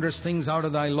see wondrous things out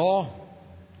of thy law.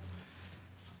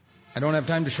 I don't have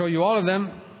time to show you all of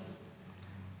them.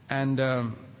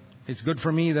 And it's good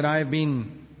for me that I have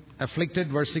been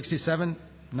afflicted. Verse 67,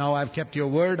 now I've kept your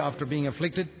word after being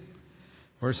afflicted.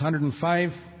 Verse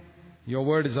 105, your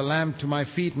word is a lamp to my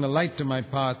feet and a light to my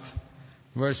path.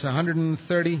 Verse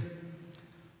 130,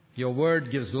 your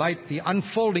word gives light. The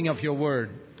unfolding of your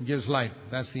word gives light.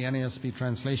 That's the NASB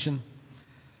translation.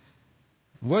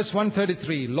 Verse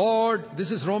 133, Lord,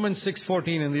 this is Romans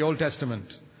 6:14 in the Old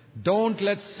Testament. Don't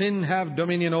let sin have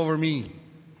dominion over me.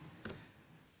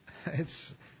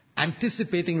 It's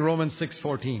anticipating Romans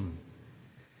 6:14.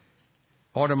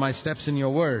 Order my steps in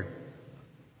your word.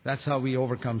 That's how we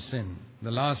overcome sin.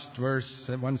 The last verse,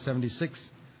 176,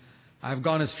 I've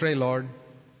gone astray, Lord.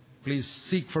 Please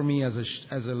seek for me as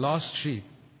a lost sheep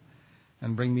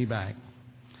and bring me back.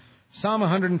 Psalm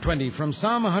 120. From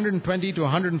Psalm 120 to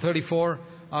 134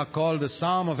 are called the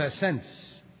Psalm of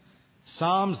Ascents.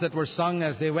 Psalms that were sung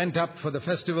as they went up for the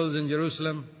festivals in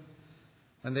Jerusalem.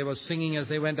 And they were singing as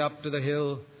they went up to the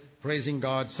hill, praising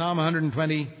God. Psalm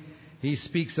 120, he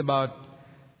speaks about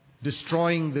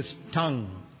destroying this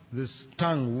tongue. This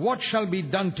tongue. What shall be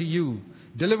done to you?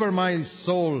 Deliver my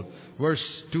soul,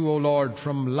 verse 2, O Lord,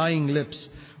 from lying lips.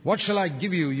 What shall I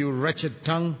give you, you wretched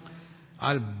tongue?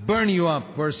 I'll burn you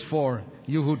up, verse 4.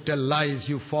 You who tell lies,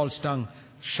 you false tongue.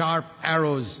 Sharp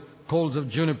arrows, coals of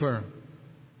juniper.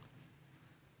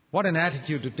 What an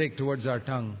attitude to take towards our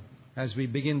tongue as we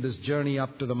begin this journey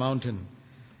up to the mountain.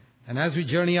 And as we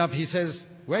journey up, he says,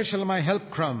 where shall my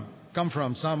help come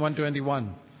from? Psalm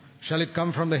 121. Shall it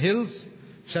come from the hills?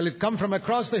 Shall it come from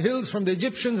across the hills, from the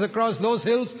Egyptians across those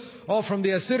hills, or from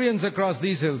the Assyrians across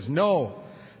these hills? No.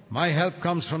 My help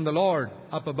comes from the Lord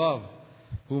up above,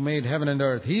 who made heaven and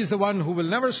earth. He is the one who will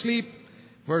never sleep,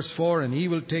 verse 4, and he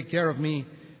will take care of me.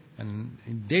 And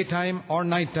in daytime or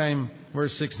nighttime,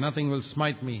 verse 6, nothing will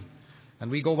smite me.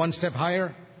 And we go one step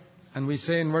higher, and we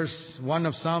say in verse 1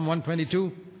 of Psalm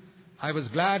 122, I was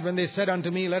glad when they said unto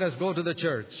me, let us go to the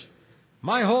church.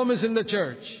 My home is in the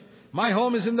church. My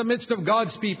home is in the midst of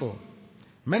God's people.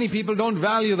 Many people don't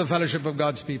value the fellowship of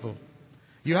God's people.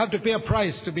 You have to pay a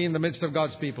price to be in the midst of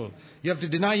God's people. You have to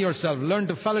deny yourself. Learn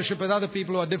to fellowship with other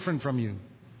people who are different from you.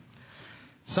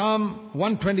 Psalm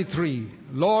 123.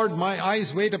 Lord, my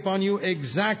eyes wait upon you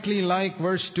exactly like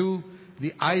verse 2.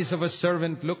 The eyes of a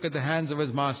servant look at the hands of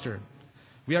his master.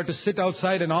 We are to sit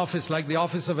outside an office like the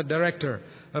office of a director.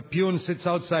 A peon sits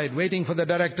outside waiting for the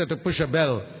director to push a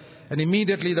bell. And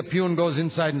immediately the peon goes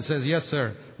inside and says, yes,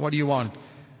 sir, what do you want?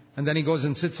 And then he goes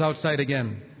and sits outside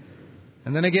again.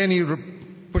 And then again he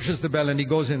pushes the bell and he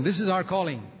goes in. This is our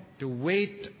calling, to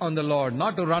wait on the Lord,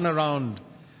 not to run around.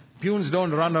 Peons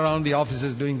don't run around the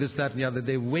offices doing this, that, and the other.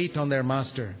 They wait on their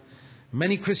master.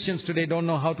 Many Christians today don't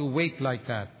know how to wait like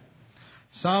that.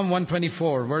 Psalm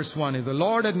 124, verse 1, if the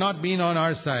Lord had not been on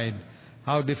our side,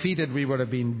 how defeated we would have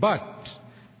been. But,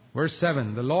 verse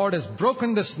 7, the Lord has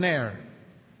broken the snare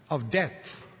of death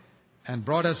and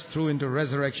brought us through into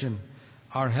resurrection.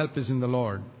 Our help is in the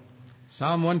Lord.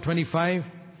 Psalm 125,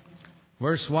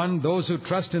 verse 1, those who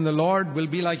trust in the Lord will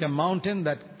be like a mountain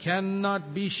that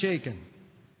cannot be shaken.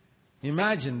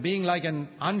 Imagine being like an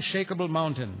unshakable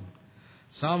mountain.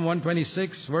 Psalm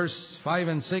 126, verse 5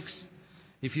 and 6.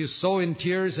 If you sow in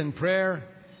tears and prayer,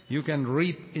 you can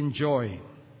reap in joy.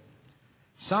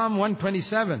 Psalm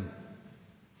 127.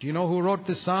 Do you know who wrote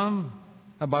this psalm?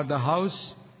 About the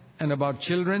house and about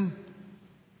children?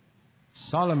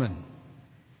 Solomon.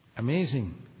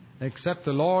 Amazing. Except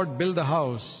the Lord build the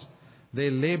house, they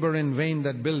labor in vain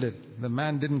that build it. The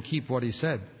man didn't keep what he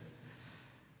said.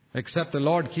 Except the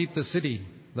Lord keep the city,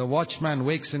 the watchman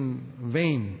wakes in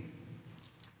vain.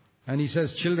 And he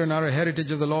says, children are a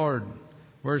heritage of the Lord.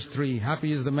 Verse 3,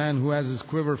 happy is the man who has his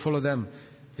quiver full of them.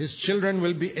 His children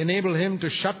will enable him to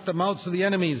shut the mouths of the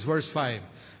enemies. Verse 5,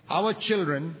 our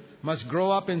children must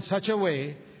grow up in such a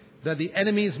way that the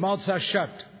enemies' mouths are shut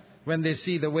when they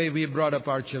see the way we brought up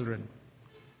our children.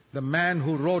 The man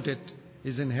who wrote it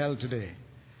is in hell today.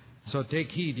 So take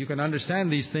heed. You can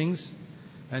understand these things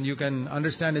and you can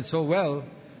understand it so well,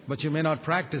 but you may not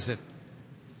practice it.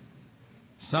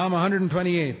 Psalm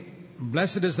 128.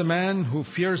 Blessed is the man who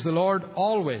fears the Lord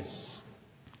always.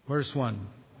 Verse 1.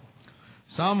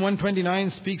 Psalm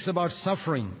 129 speaks about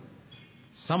suffering,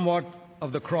 somewhat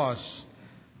of the cross.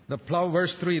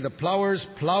 Verse 3. The plowers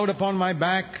plowed upon my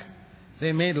back.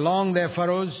 They made long their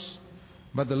furrows.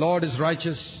 But the Lord is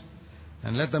righteous,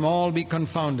 and let them all be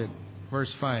confounded.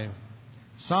 Verse 5.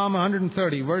 Psalm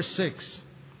 130, verse 6.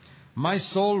 My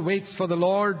soul waits for the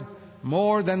Lord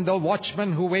more than the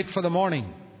watchmen who wait for the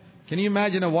morning. Can you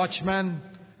imagine a watchman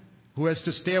who has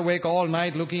to stay awake all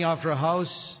night looking after a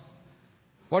house?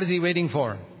 What is he waiting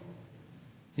for?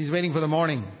 He's waiting for the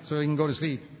morning so he can go to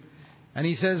sleep. And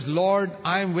he says, Lord,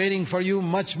 I am waiting for you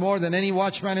much more than any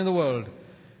watchman in the world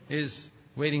is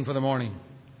waiting for the morning.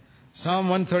 Psalm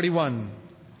 131.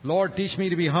 Lord, teach me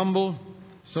to be humble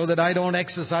so that I don't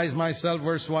exercise myself,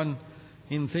 verse 1,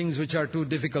 in things which are too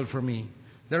difficult for me.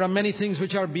 There are many things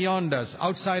which are beyond us,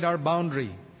 outside our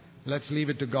boundary. Let's leave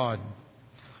it to God.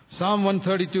 Psalm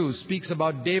 132 speaks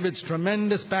about David's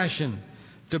tremendous passion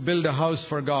to build a house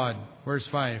for God, verse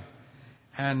 5.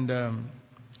 And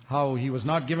how he was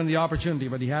not given the opportunity,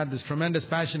 but he had this tremendous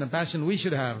passion, a passion we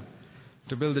should have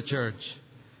to build the church.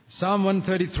 Psalm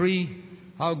 133,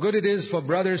 how good it is for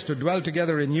brothers to dwell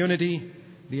together in unity.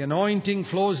 The anointing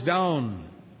flows down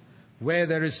where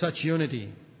there is such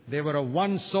unity. They were of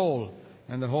one soul,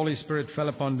 and the Holy Spirit fell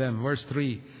upon them. Verse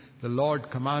 3, the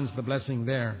Lord commands the blessing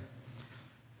there.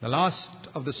 The last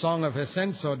of the song of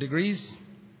ascents or degrees,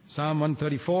 Psalm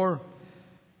 134.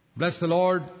 Bless the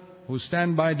Lord who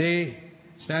stand by day,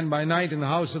 stand by night in the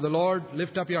house of the Lord.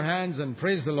 Lift up your hands and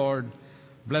praise the Lord.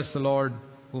 Bless the Lord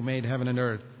who made heaven and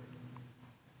earth.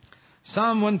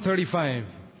 Psalm 135.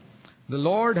 The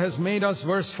Lord has made us,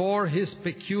 verse 4, His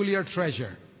peculiar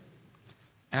treasure.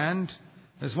 And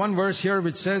there's one verse here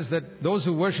which says that those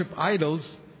who worship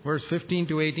idols, verse 15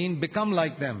 to 18, become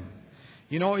like them.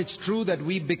 You know, it's true that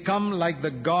we become like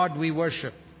the God we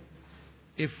worship.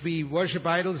 If we worship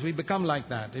idols, we become like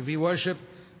that. If we worship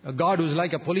a God who's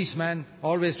like a policeman,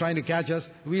 always trying to catch us,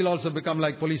 we'll also become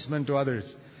like policemen to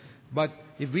others. But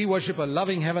if we worship a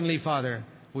loving Heavenly Father,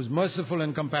 who's merciful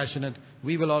and compassionate,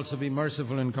 we will also be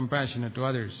merciful and compassionate to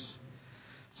others.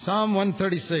 Psalm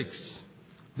 136.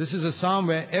 This is a psalm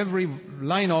where every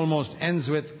line almost ends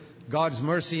with God's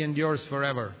mercy endures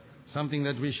forever, something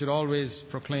that we should always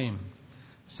proclaim.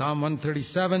 Psalm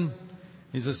 137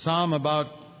 is a psalm about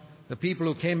the people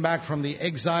who came back from the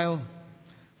exile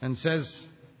and says,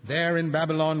 there in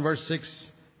Babylon, verse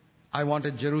 6, I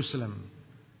wanted Jerusalem.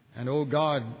 And oh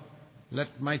God,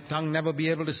 let my tongue never be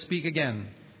able to speak again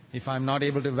if I'm not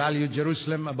able to value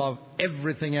Jerusalem above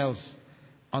everything else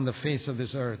on the face of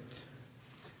this earth.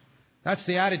 That's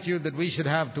the attitude that we should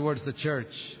have towards the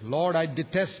church. Lord, I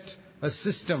detest a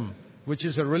system which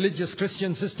is a religious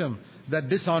Christian system that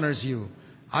dishonors you.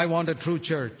 I want a true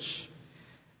church.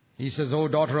 He says, O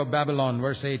daughter of Babylon,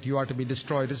 verse 8, you are to be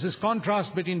destroyed. This is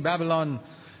contrast between Babylon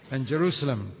and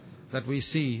Jerusalem that we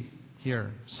see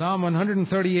here. Psalm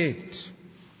 138.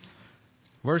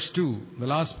 Verse 2, the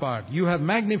last part. You have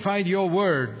magnified your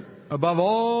word above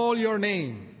all your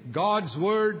name. God's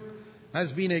word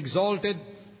has been exalted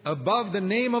above the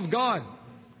name of God.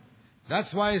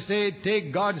 That's why I say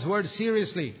take God's word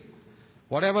seriously.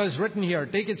 Whatever is written here,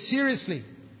 take it seriously.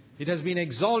 It has been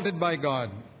exalted by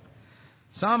God.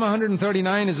 Psalm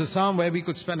 139 is a psalm where we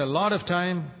could spend a lot of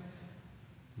time.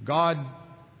 God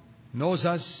knows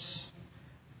us.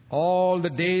 All the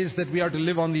days that we are to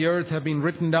live on the earth have been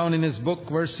written down in His book,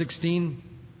 verse 16.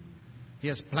 He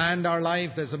has planned our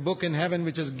life. There's a book in heaven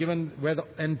which is given where the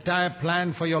entire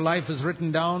plan for your life is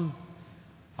written down.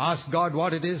 Ask God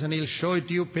what it is and He'll show it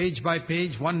to you page by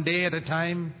page, one day at a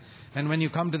time. And when you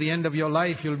come to the end of your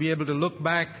life, you'll be able to look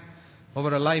back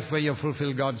over a life where you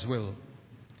fulfilled God's will.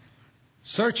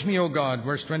 Search me, O God,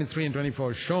 verse 23 and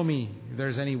 24. Show me if there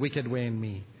is any wicked way in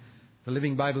me. The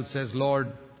Living Bible says,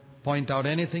 Lord, point out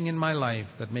anything in my life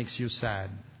that makes you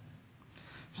sad.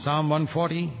 Psalm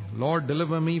 140, Lord,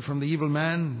 deliver me from the evil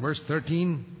man. Verse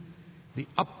 13, the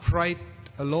upright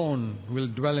alone will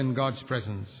dwell in God's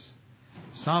presence.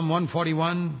 Psalm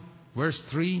 141, verse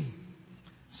 3,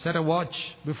 set a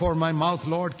watch before my mouth,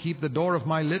 Lord, keep the door of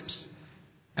my lips.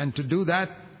 And to do that,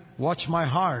 watch my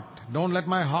heart. Don't let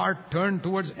my heart turn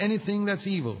towards anything that's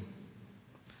evil.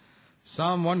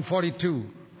 Psalm 142.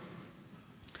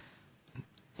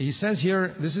 He says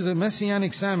here, this is a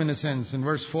messianic psalm in a sense, in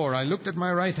verse 4. I looked at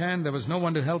my right hand, there was no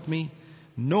one to help me.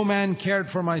 No man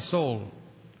cared for my soul.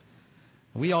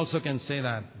 We also can say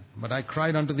that. But I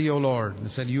cried unto thee, O Lord, and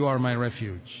said, you are my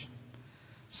refuge.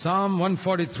 Psalm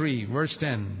 143, verse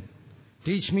 10.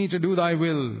 Teach me to do thy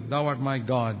will, thou art my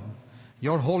God.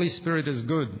 Your Holy Spirit is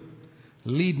good.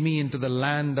 Lead me into the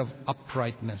land of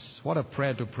uprightness. What a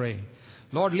prayer to pray.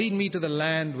 Lord, lead me to the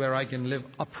land where I can live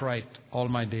upright all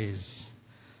my days.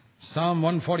 Psalm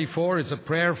 144 is a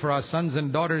prayer for our sons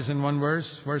and daughters in one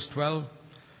verse, verse 12.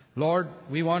 Lord,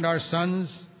 we want our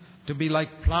sons to be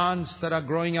like plants that are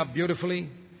growing up beautifully.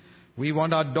 We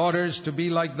want our daughters to be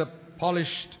like the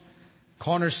polished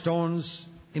cornerstones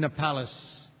in a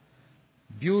palace,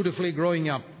 beautifully growing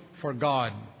up for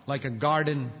God, like a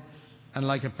garden and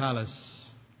like a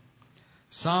palace.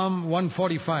 Psalm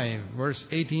 145, verse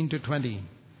 18 to 20.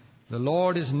 The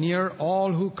Lord is near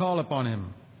all who call upon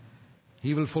Him.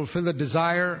 He will fulfill the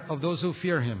desire of those who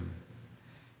fear Him.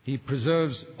 He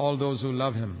preserves all those who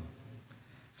love Him.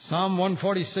 Psalm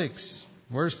 146,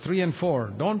 verse 3 and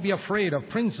 4. Don't be afraid of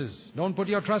princes. Don't put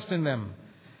your trust in them.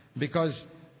 Because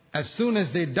as soon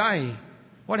as they die,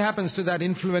 what happens to that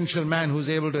influential man who's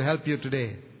able to help you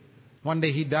today? One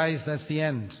day he dies, that's the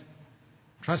end.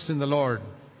 Trust in the Lord.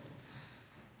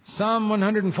 Psalm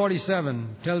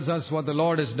 147 tells us what the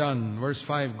Lord has done. Verse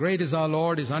 5, great is our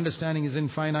Lord, His understanding is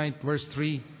infinite. Verse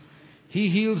 3, He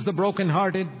heals the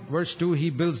brokenhearted. Verse 2, He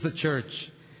builds the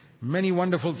church. Many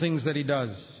wonderful things that He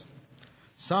does.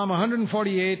 Psalm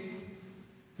 148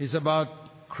 is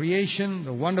about creation,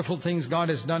 the wonderful things God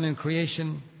has done in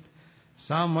creation.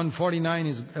 Psalm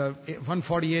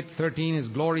 148:13, His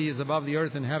glory is above the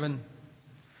earth and heaven.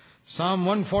 Psalm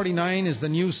 149 is the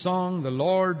new song. The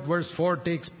Lord, verse 4,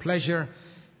 takes pleasure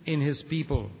in His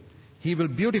people. He will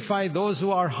beautify those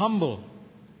who are humble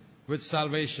with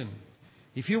salvation.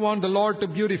 If you want the Lord to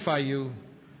beautify you,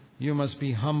 you must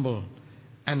be humble.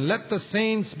 And let the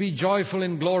saints be joyful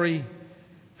in glory,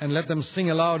 and let them sing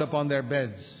aloud upon their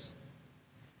beds.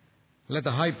 Let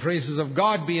the high praises of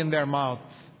God be in their mouth,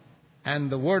 and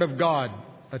the word of God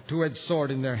a two-edged sword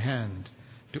in their hand,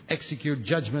 to execute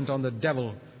judgment on the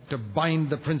devil, to bind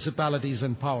the principalities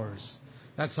and powers.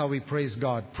 That's how we praise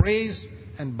God. Praise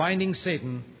and binding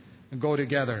Satan go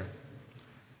together.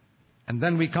 And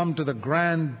then we come to the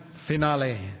grand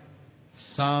finale,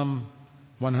 Psalm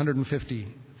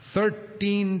 150.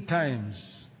 13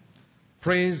 times.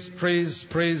 Praise, praise,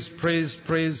 praise, praise,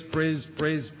 praise, praise,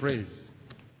 praise, praise.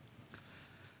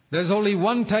 There's only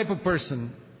one type of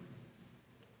person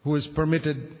who is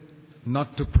permitted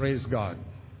not to praise God.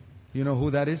 You know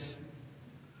who that is?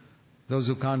 Those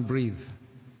who can't breathe.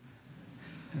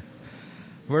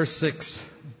 Verse 6.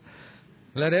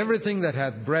 Let everything that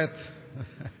hath breath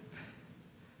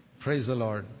praise the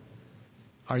Lord.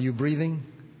 Are you breathing?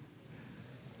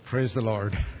 Praise the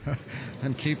Lord.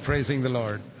 And keep praising the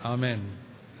Lord. Amen.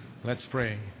 Let's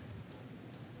pray.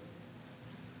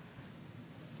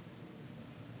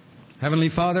 Heavenly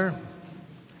Father,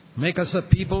 make us a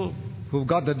people who've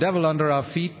got the devil under our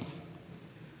feet,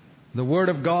 the Word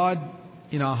of God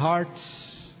in our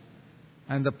hearts,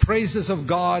 and the praises of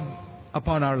God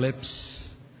upon our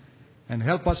lips. And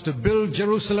help us to build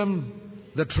Jerusalem,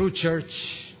 the true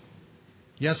church.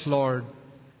 Yes, Lord.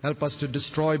 Help us to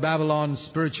destroy Babylon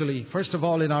spiritually, first of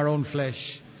all in our own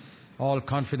flesh, all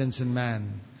confidence in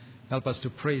man. Help us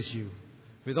to praise You.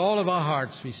 With all of our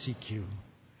hearts we seek You.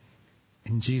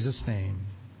 In Jesus' name.